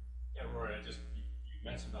 Yeah, Rory, you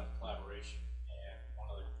mentioned about collaboration, and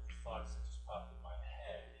one of the thoughts that just popped in my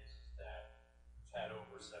head is that we've had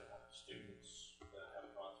over 700 students that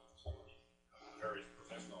have gone through some of these various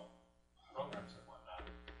professional programs and whatnot.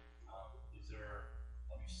 Have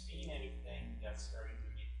you seen anything that's starting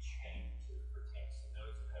to make change as it pertains to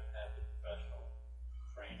those who have had the professional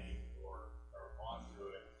training or gone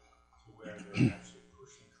through it, to where they're actually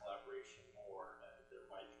pushing collaboration more, and there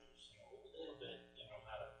might be a little bit,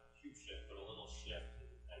 not a huge shift, but a little shift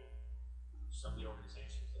in some of the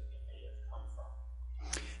organizations that they may have come from?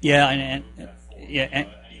 Yeah, Any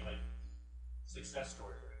success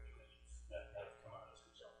stories or anything that have come out as a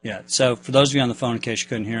result? yeah. So for those of you on the phone, in case you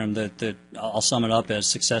couldn't hear him, I'll sum it up as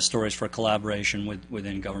success stories for collaboration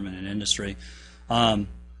within government and industry.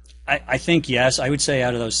 I think, yes, I would say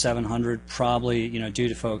out of those 700, probably, due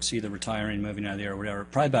to folks either retiring, moving out of the area or whatever,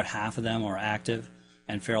 probably about half of them are active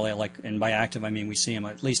and fairly, and by active I mean we see them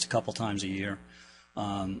at least a couple times a year,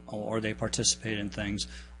 or they participate in things.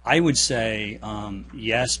 I would say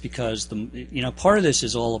yes, because part of this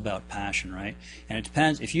is all about passion, right? And it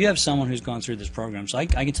depends. If you have someone who's gone through this program, so I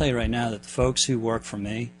can tell you right now that the folks who work for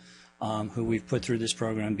me, who we've put through this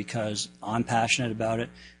program, because I'm passionate about it,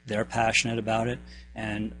 they're passionate about it,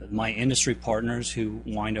 and my industry partners who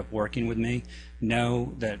wind up working with me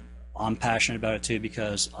know that I'm passionate about it too,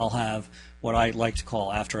 because I'll have what I like to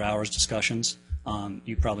call after-hours discussions.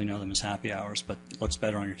 You probably know them as happy hours, but it looks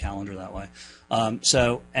better on your calendar that way.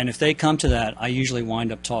 And if they come to that, I usually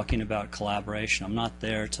wind up talking about collaboration. I'm not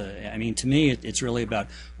there to me, it's really about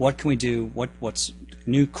what can we do, what's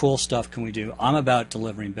new cool stuff can we do. I'm about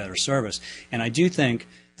delivering better service. And I do think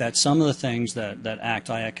that some of the things that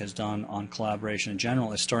ACT-IAC has done on collaboration in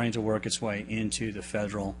general is starting to work its way into the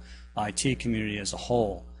federal IT community as a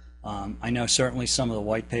whole. I know certainly some of the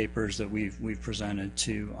white papers that we've presented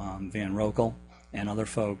to Van Rokel and other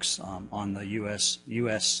folks on the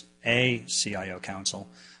USA CIO Council,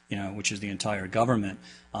 which is the entire government.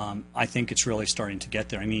 I think it's really starting to get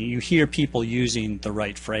there. I mean, you hear people using the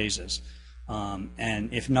right phrases.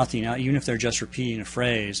 And if nothing else, even if they're just repeating a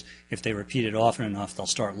phrase, if they repeat it often enough, they'll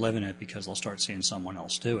start living it because they'll start seeing someone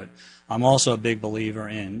else do it. I'm also a big believer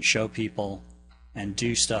in show people and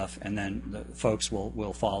do stuff, and then the folks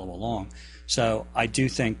will follow along. So I do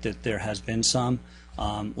think that there has been some.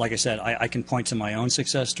 Like I said, I can point to my own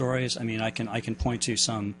success stories. I mean, I can point to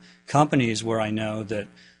some companies where I know that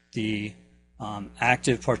the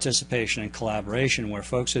active participation and collaboration, where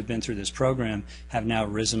folks who have been through this program have now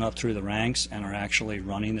risen up through the ranks and are actually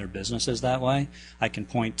running their businesses that way. I can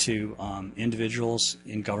point to individuals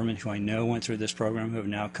in government who I know went through this program who have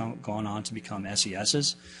now gone on to become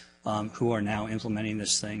SESs, who are now implementing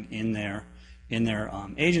this thing in their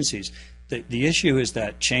agencies. The issue is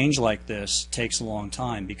that change like this takes a long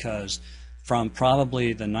time, because from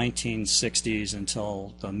probably the 1960s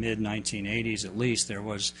until the mid-1980s at least, there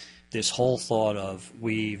was this whole thought of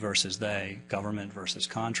we versus they, government versus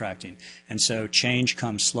contracting. And so change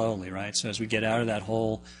comes slowly, right? So as we get out of that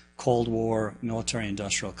whole Cold War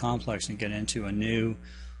military-industrial complex and get into a new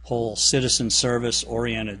whole citizen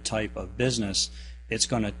service-oriented type of business, it's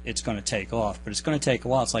going to take off. But it's going to take a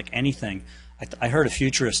while. It's like anything. I heard a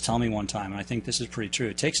futurist tell me one time, and I think this is pretty true,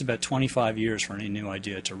 it takes about 25 years for any new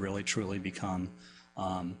idea to really truly become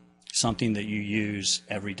something that you use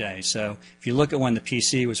every day. So if you look at when the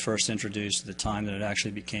PC was first introduced to the time that it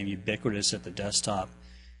actually became ubiquitous at the desktop,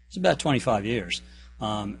 it's about 25 years.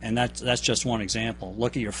 And that's just one example.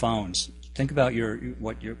 Look at your phones. Think about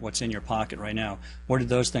what's in your pocket right now. What did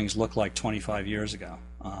those things look like 25 years ago?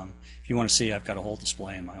 If you want to see, I've got a whole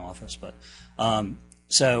display in my office. But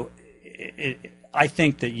I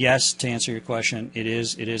think that yes, to answer your question, it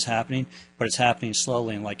is happening, but it's happening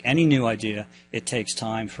slowly. And like any new idea, it takes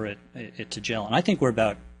time for it to gel. And I think we're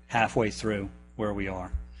about halfway through where we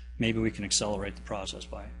are. Maybe we can accelerate the process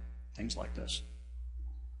by things like this.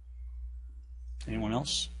 Anyone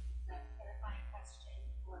else? A clarifying question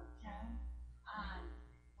for Joan.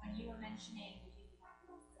 When you were mentioning the human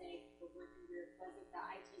capital sake, the working group, was it the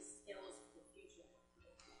IT skills for the future?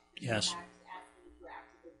 Yes. Asking if you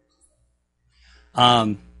actively participate.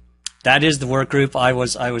 That is the work group. I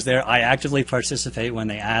was there. I actively participate when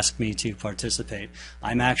they ask me to participate.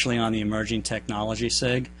 I'm actually on the emerging technology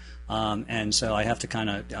SIG, and so I have to kind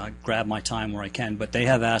of grab my time where I can. But they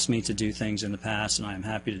have asked me to do things in the past, and I'm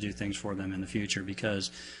happy to do things for them in the future because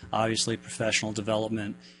obviously professional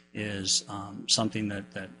development is something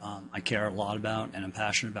that I care a lot about and I'm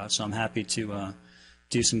passionate about. So I'm happy to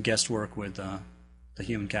do some guest work with the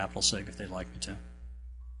Human Capital SIG if they'd like me to.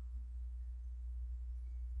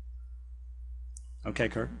 Okay,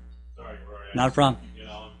 Kurt. Sorry, Rory. Not a problem. You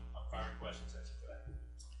know, I'm firing questions at you today.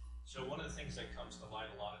 So one of the things that comes to light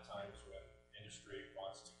a lot of times when industry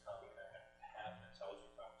wants to come and have an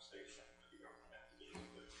intelligent conversation with the government entities,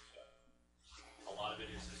 a lot of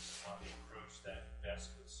it is on the approach that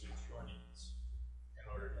best would suit your needs in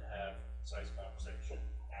order to have concise conversation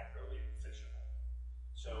accurately and efficiently.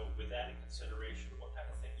 So with that in consideration, what kind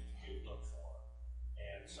of things do you look for?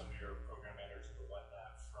 And some of your program managers or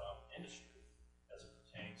whatnot from industry as it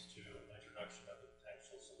pertains to an introduction of the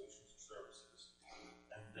potential solutions or services.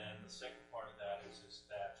 And then the second part of that is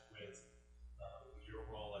that with your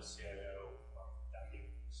role as CIO, acting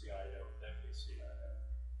CIO, deputy CIO,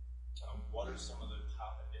 what are some of the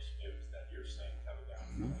top initiatives that you're seeing coming down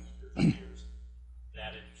the next years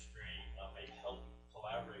that industry may help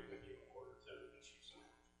collaborate with you in order to achieve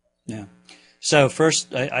something? Yeah. So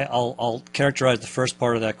first, I'll characterize the first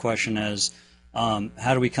part of that question as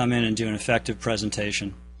how do we come in and do an effective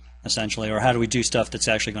presentation, essentially, or how do we do stuff that's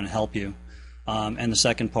actually going to help you? And the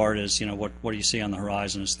second part is, you know, what do you see on the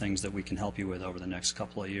horizon as things that we can help you with over the next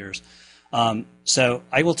couple of years? So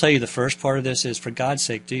I will tell you the first part of this is, for God's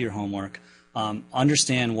sake, do your homework.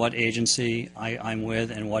 Understand what agency I'm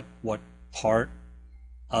with and what part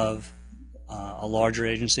of a larger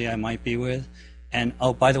agency I might be with. And,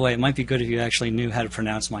 oh, by the way, it might be good if you actually knew how to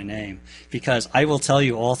pronounce my name, because I will tell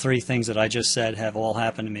you all three things that I just said have all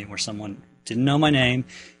happened to me where someone didn't know my name,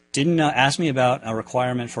 didn't ask me about a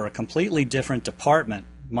requirement for a completely different department,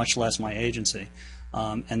 much less my agency,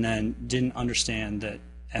 and then didn't understand that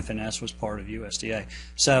FNS was part of USDA.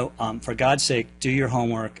 So for God's sake, do your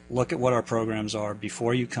homework, look at what our programs are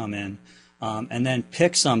before you come in, and then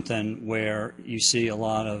pick something where you see a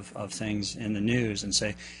lot of things in the news and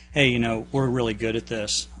say, hey, you know, we're really good at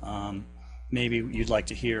this. Maybe you'd like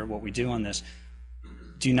to hear what we do on this.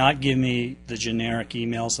 Do not give me the generic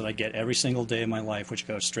emails that I get every single day of my life, which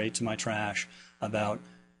go straight to my trash, about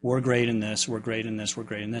we're great in this, we're great in this, we're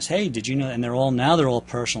great in this. Hey, did you know? And they're all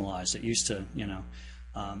personalized. It used to, you know,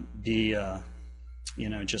 be you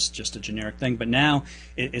know, just a generic thing, but now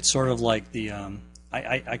it's sort of like the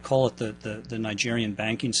I call it the Nigerian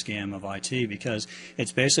banking scam of IT, because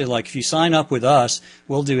it's basically like, if you sign up with us,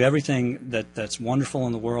 we'll do everything that's wonderful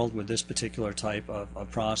in the world with this particular type of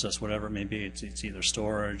process, whatever it may be. It's either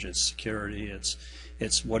storage, it's security,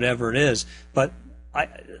 it's whatever it is. But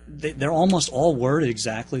they're almost all worded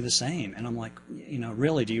exactly the same. And I'm like, you know,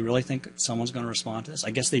 really, do you really think someone's going to respond to this?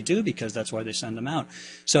 I guess they do, because that's why they send them out.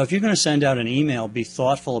 So if you're going to send out an email, be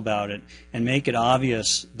thoughtful about it and make it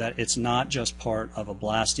obvious that it's not just part of a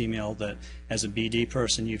blast email that, as a BD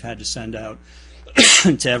person, you've had to send out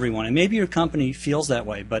to everyone. And maybe your company feels that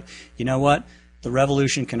way, but you know what? The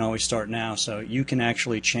revolution can always start now, so you can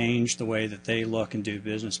actually change the way that they look and do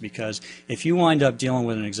business. Because if you wind up dealing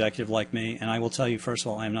with an executive like me, and I will tell you, first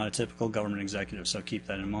of all, I am not a typical government executive, so keep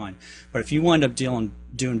that in mind. But if you wind up doing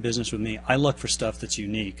business with me, I look for stuff that's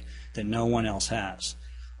unique, that no one else has.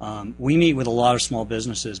 We meet with a lot of small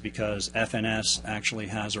businesses because FNS actually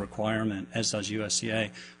has a requirement, as does USDA,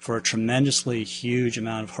 for a tremendously huge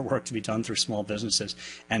amount of work to be done through small businesses.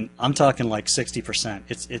 And I'm talking like 60%.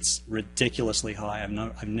 It's ridiculously high.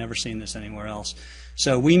 I've never seen this anywhere else.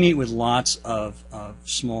 So we meet with lots of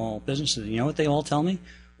small businesses. You know what they all tell me?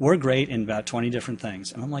 We're great in about 20 different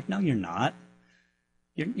things. And I'm like, no, you're not.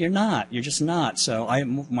 You're not. You're just not. So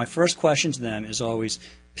my first question to them is always,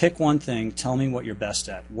 pick one thing, tell me what you're best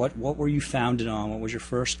at. What were you founded on? What was your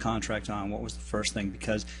first contract on? What was the first thing?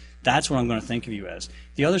 Because that's what I'm going to think of you as.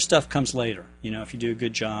 The other stuff comes later. You know, if you do a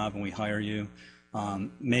good job and we hire you,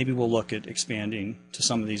 maybe we'll look at expanding to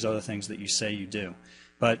some of these other things that you say you do.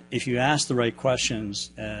 But if you ask the right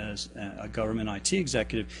questions as a government IT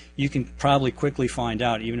executive, you can probably quickly find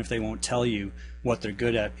out, even if they won't tell you what they're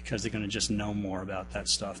good at, because they're going to just know more about that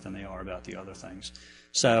stuff than they are about the other things.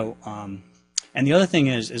 So, and the other thing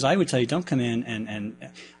is I would tell you, don't come in and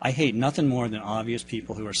I hate nothing more than obvious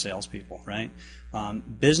people who are salespeople, right?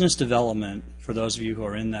 Business development, for those of you who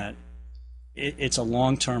are in that, it's a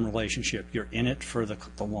long-term relationship. You're in it for the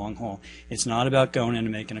long haul. It's not about going in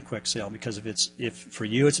and making a quick sale, because if for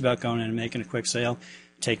you it's about going in and making a quick sale,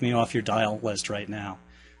 take me off your dial list right now,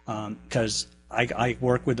 because I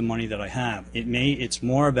work with the money that I have. It's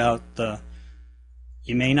more about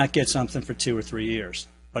you may not get something for 2 or 3 years,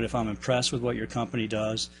 but if I'm impressed with what your company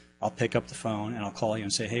does, I'll pick up the phone and I'll call you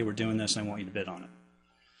and say, hey, we're doing this and I want you to bid on it.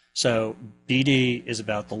 So BD is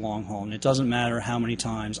about the long haul, and it doesn't matter how many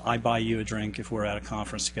times I buy you a drink if we're at a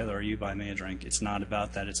conference together or you buy me a drink. It's not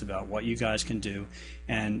about that. It's about what you guys can do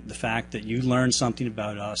and the fact that you learned something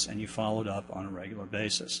about us and you followed up on a regular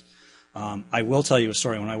basis. I will tell you a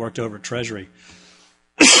story. When I worked over at Treasury,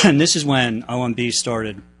 and this is when OMB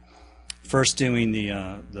started first doing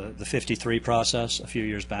the 53 process a few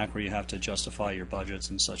years back, where you have to justify your budgets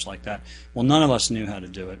and such like that. Well, none of us knew how to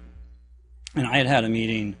do it. And I had a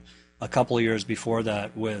meeting a couple of years before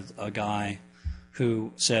that with a guy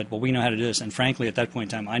who said, well, we know how to do this. And frankly, at that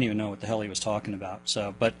point in time, I didn't even know what the hell he was talking about.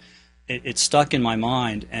 So, but it stuck in my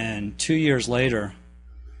mind. And 2 years later,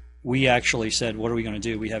 we actually said, what are we going to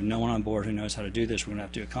do? We have no one on board who knows how to do this. We're going to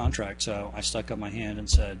have to do a contract. So I stuck up my hand and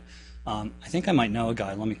said, I think I might know a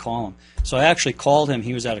guy. Let me call him. So I actually called him.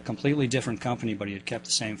 He was at a completely different company, but he had kept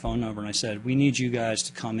the same phone number. And I said, we need you guys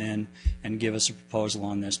to come in and give us a proposal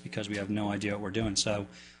on this because we have no idea what we're doing. So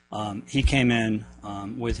he came in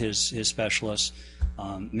with his specialist,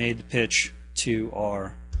 made the pitch to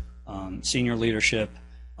our senior leadership,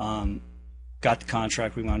 got the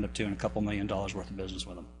contract. We wound up doing a couple $1 million worth of business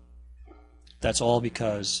with him. That's all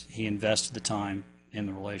because he invested the time in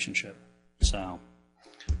the relationship. So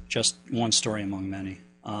just one story among many.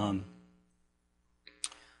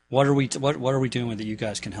 What are we doing with it? You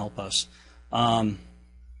guys can help us.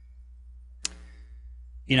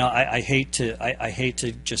 You know, I hate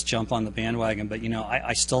to just jump on the bandwagon, but you know,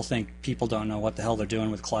 I still think people don't know what the hell they're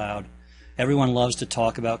doing with cloud. Everyone loves to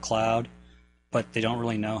talk about cloud, but they don't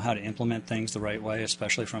really know how to implement things the right way,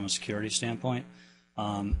 especially from a security standpoint.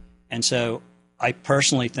 And so I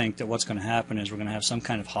personally think that what's going to happen is we're going to have some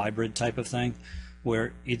kind of hybrid type of thing,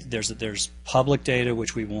 where there's public data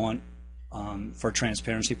which we want for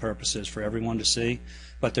transparency purposes for everyone to see,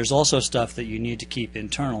 but there's also stuff that you need to keep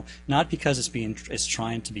internal, not because it's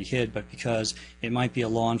trying to be hid, but because it might be a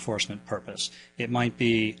law enforcement purpose. It might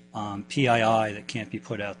be PII that can't be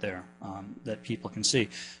put out there that people can see.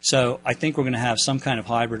 So I think we're going to have some kind of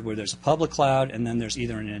hybrid where there's a public cloud and then there's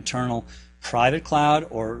either an internal private cloud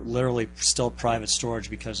or literally still private storage,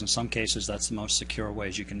 because in some cases that's the most secure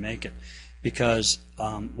ways you can make it. Because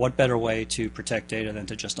what better way to protect data than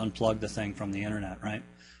to just unplug the thing from the internet, right?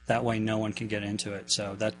 That way no one can get into it.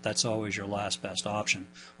 So that's always your last best option,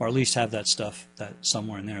 or at least have that stuff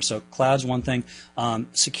somewhere in there. So cloud's one thing.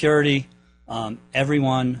 Security,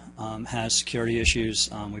 everyone has security issues.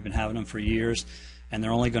 We've been having them for years, and they're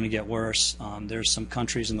only going to get worse. There's some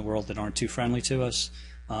countries in the world that aren't too friendly to us,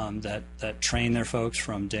 that train their folks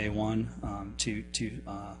from day one to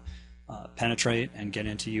penetrate and get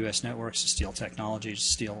into U.S. networks, to steal technology, to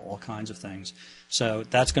steal all kinds of things. So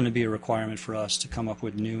that's going to be a requirement for us to come up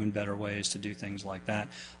with new and better ways to do things like that.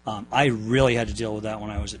 I really had to deal with that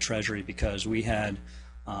when I was at Treasury, because we had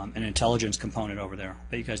an intelligence component over there.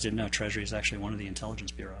 But you guys didn't know Treasury is actually one of the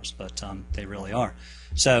intelligence bureaus, but they really are.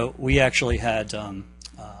 So we actually had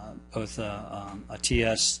both a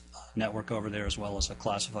TS network over there as well as a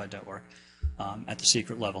classified network at the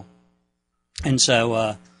secret level. And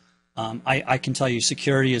so I can tell you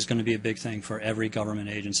security is going to be a big thing for every government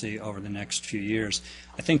agency over the next few years.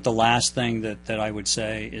 I think the last thing that I would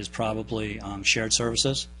say is probably shared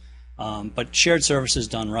services, but shared services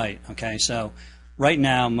done right. Okay, so right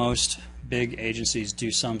now most big agencies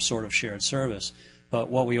do some sort of shared service, but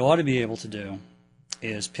what we ought to be able to do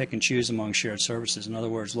is pick and choose among shared services. In other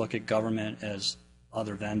words, look at government as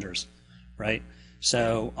other vendors, right?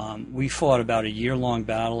 So we fought about a year-long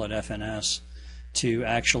battle at FNS to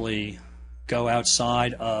actually go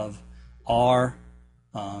outside of our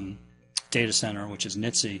data center, which is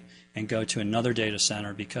NITSE, and go to another data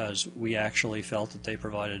center, because we actually felt that they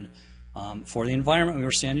provided, for the environment we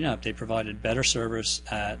were standing up, they provided better service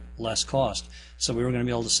at less cost. So we were going to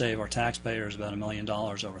be able to save our taxpayers about $1 million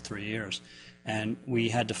over 3 years. And we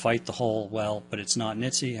had to fight the whole, well, but it's not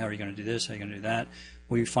NITSE, how are you going to do this, how are you going to do that?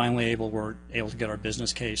 We finally were able to get our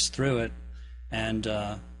business case through it,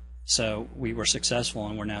 and so we were successful,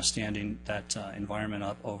 and we're now standing that environment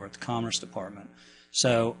up over at the Commerce Department.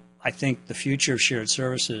 So I think the future of shared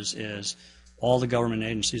services is all the government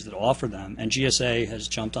agencies that offer them, and GSA has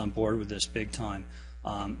jumped on board with this big time,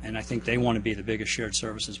 and I think they want to be the biggest shared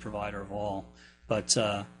services provider of all. But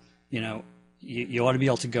you know, you ought to be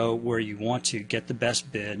able to go where you want to, get the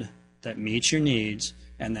best bid that meets your needs,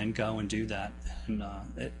 and then go and do that. And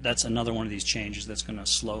that's another one of these changes that's going to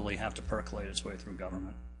slowly have to percolate its way through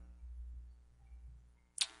government.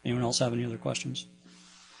 Anyone else have any other questions?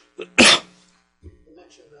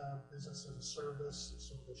 mentioned business as a service,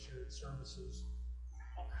 some of the shared services.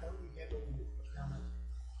 How do you handle the procurement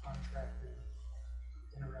contracting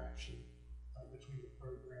interaction between the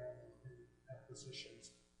program and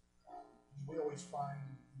acquisitions? We always find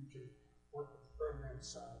you can work with the program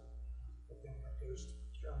side, but then when it goes to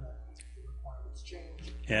procurement, the requirements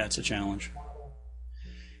change. Yeah, it's a challenge.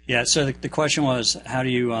 Yeah, so the question was, how do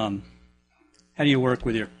you work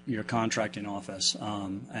with your contracting office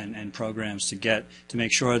and programs to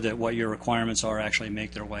make sure that what your requirements are actually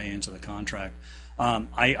make their way into the contract?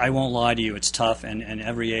 I won't lie to you, it's tough, and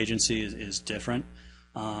every agency is different.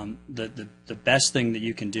 The best thing that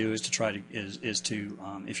you can do is to try to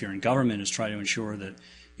if you're in government, is try to ensure that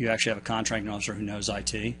you actually have a contracting officer who knows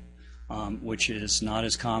IT, which is not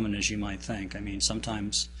as common as you might think. I mean,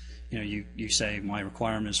 sometimes you say my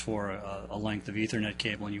requirement is for a length of Ethernet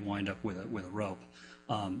cable, and you wind up with a rope.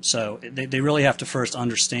 So they really have to first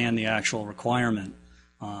understand the actual requirement,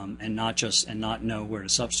 and not know where to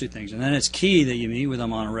substitute things. And then it's key that you meet with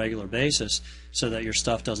them on a regular basis so that your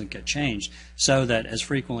stuff doesn't get changed. So that, as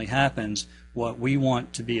frequently happens, what we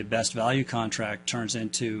want to be a best value contract turns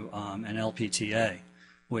into an LPTA,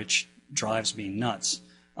 which drives me nuts.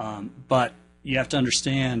 But you have to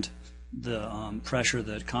understand the pressure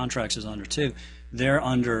that contracts is under too. They're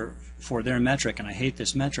under, for their metric, and I hate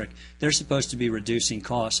this metric, they're supposed to be reducing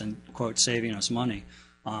costs and, quote, saving us money.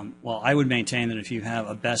 Well, I would maintain that if you have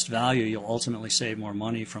a best value, you'll ultimately save more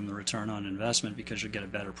money from the return on investment because you'll get a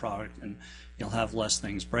better product and you'll have less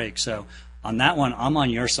things break. So on that one, I'm on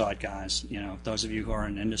your side, guys, those of you who are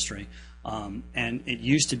in industry. And it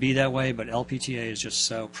used to be that way, but LPTA is just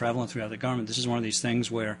so prevalent throughout the government. This is one of these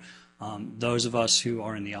things where those of us who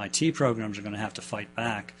are in the IT programs are going to have to fight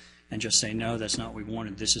back and just say, no, that's not what we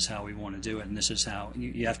wanted. This is how we want to do it, and this is how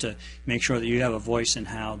you have to make sure that you have a voice in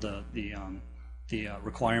how the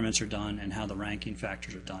requirements are done and how the ranking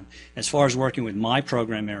factors are done. As far as working with my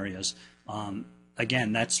program areas,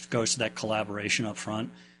 again, that goes to that collaboration up front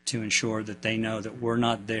to ensure that they know that we're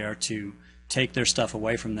not there to take their stuff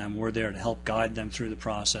away from them. We're there to help guide them through the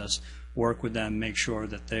process, work with them, make sure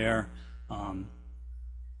that their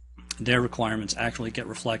requirements actually get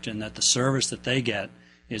reflected and that the service that they get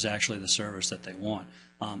is actually the service that they want.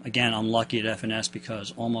 Again, I'm lucky at FNS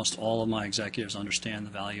because almost all of my executives understand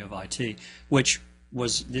the value of IT,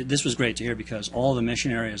 this was great to hear because all the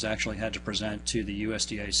mission areas actually had to present to the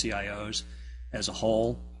USDA CIOs as a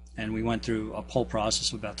whole, and we went through a whole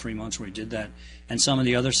process of about 3 months where we did that. And some of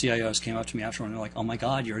the other CIOs came up to me afterward and they're like, oh my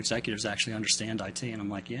God, your executives actually understand IT. And I'm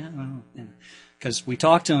like, yeah, because we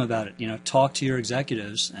talked to them about it. Talk to your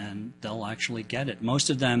executives and they'll actually get it.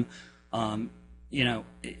 Most of them,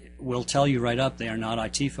 will tell you right up they are not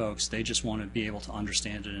IT folks. They just want to be able to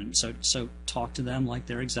understand it. And so talk to them like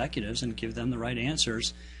they're executives and give them the right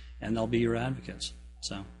answers, and they'll be your advocates.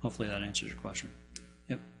 So hopefully that answers your question.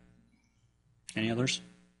 Yep. Any others?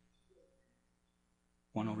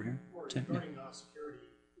 One over here. Tim? Regarding security,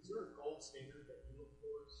 is there a gold standard that you look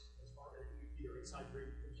for as far as either inside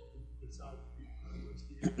grading consultant, inside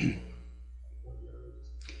USDA, or the others?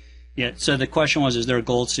 Yeah, so the question was, is there a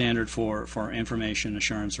gold standard for information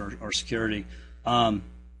assurance or security? I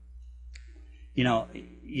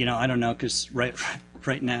don't know, because right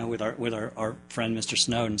now with our friend Mr.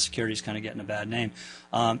 Snowden, security's kind of getting a bad name.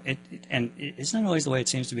 It's not always the way it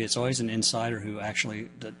seems to be. It's always an insider who actually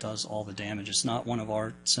does all the damage. It's not one of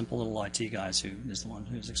our simple little IT guys who is the one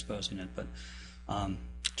who's exposing it, but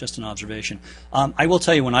just an observation. I will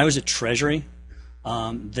tell you, when I was at Treasury,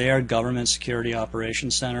 their Government Security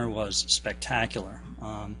Operations Center was spectacular.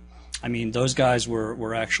 I mean, those guys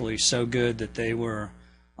were actually so good that they were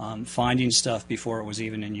finding stuff before it was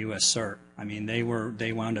even in U.S. CERT. I mean, they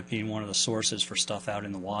wound up being one of the sources for stuff out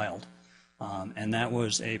in the wild. And that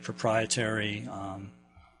was a proprietary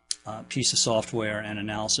piece of software and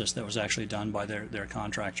analysis that was actually done by their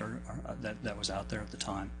contractor that was out there at the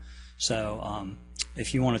time. So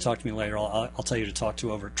if you want to talk to me later, I'll tell you to talk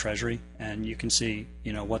to over at Treasury, and you can see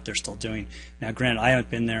what they're still doing. Now, granted, I haven't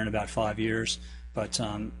been there in about 5 years, but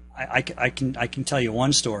I can tell you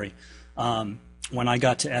one story. When I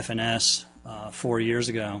got to FNS 4 years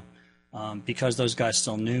ago, because those guys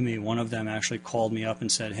still knew me, one of them actually called me up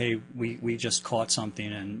and said, hey, we just caught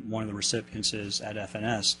something, and one of the recipients is at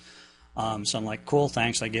FNS. So I'm like, cool,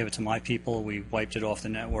 thanks. I gave it to my people. We wiped it off the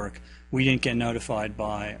network. We didn't get notified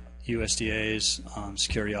by USDA's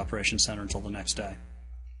Security Operations Center until the next day.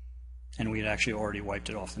 And we had actually already wiped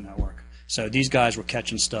it off the network. So these guys were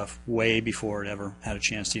catching stuff way before it ever had a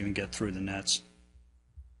chance to even get through the nets.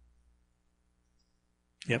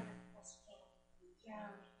 Yep.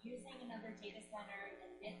 Using another data center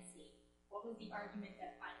than NITC, what was the argument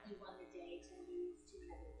that finally won the day to move to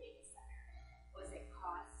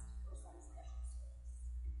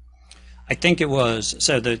I think it was,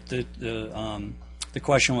 so the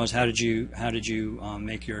question was, how did you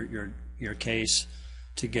make your case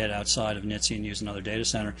to get outside of NHTSA and use another data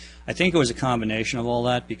center? I think it was a combination of all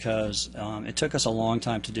that, because it took us a long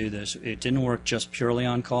time to do this. It didn't work just purely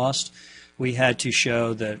on cost. We had to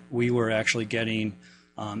show that we were actually getting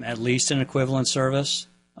at least an equivalent service,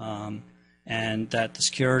 and that the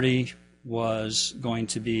security was going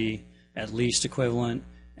to be at least equivalent,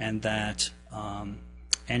 and that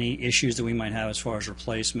any issues that we might have as far as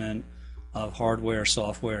replacement of hardware,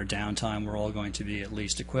 software, downtime were all going to be at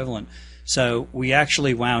least equivalent. So we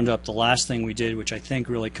actually wound up, the last thing we did, which I think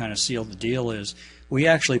really kind of sealed the deal, is we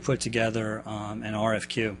actually put together an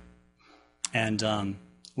RFQ, and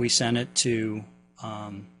we sent it to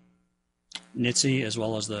NHTSA as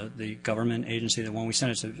well as the government agency. The one we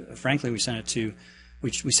sent it to, frankly, we sent it to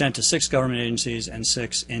 6 government agencies and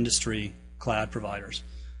 6 industry cloud providers.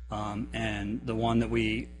 And the one that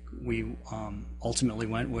we ultimately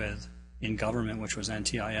went with in government, which was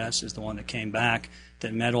NTIS, is the one that came back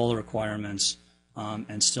that met all the requirements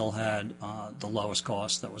and still had the lowest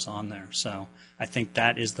cost that was on there. So I think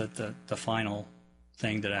that is the final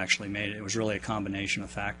thing that actually made it. It was really a combination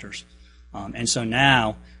of factors. And so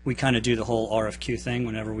now we kind of do the whole RFQ thing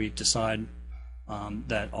whenever we decide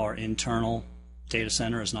that our internal data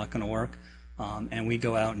center is not going to work. And we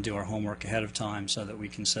go out and do our homework ahead of time so that we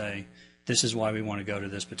can say, this is why we want to go to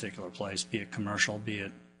this particular place, be it commercial, be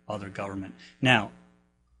it other government. Now,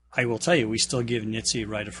 I will tell you, we still give NHTSA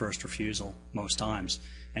right of first refusal most times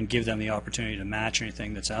and give them the opportunity to match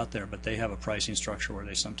anything that's out there, but they have a pricing structure where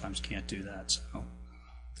they sometimes can't do that. So,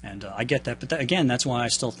 and I get that, but again, that's why I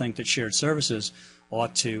still think that shared services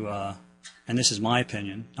ought to, and this is my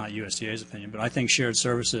opinion, not USDA's opinion, but I think shared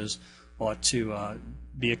services ought to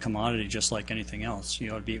be a commodity just like anything else. We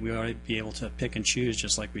ought to be able to pick and choose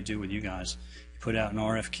just like we do with you guys. You put out an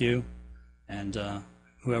RFQ, and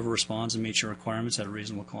whoever responds and meets your requirements at a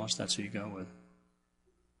reasonable cost, that's who you go with.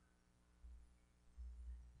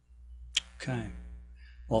 Okay.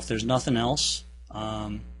 Well, if there's nothing else,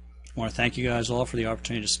 I want to thank you guys all for the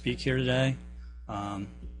opportunity to speak here today. It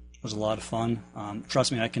was a lot of fun.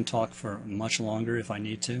 Trust me, I can talk for much longer if I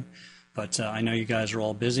need to, but I know you guys are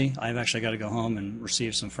all busy. I've actually got to go home and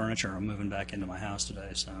receive some furniture. I'm moving back into my house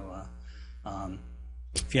today, so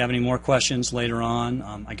if you have any more questions later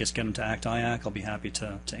on, I guess get them to ACT-IAC. I'll be happy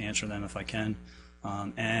to answer them if I can.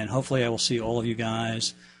 And hopefully I will see all of you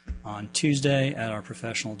guys on Tuesday at our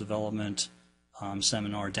professional development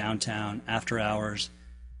seminar downtown after hours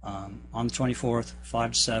on the 24th,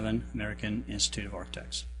 5 to 7, American Institute of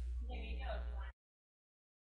Architects.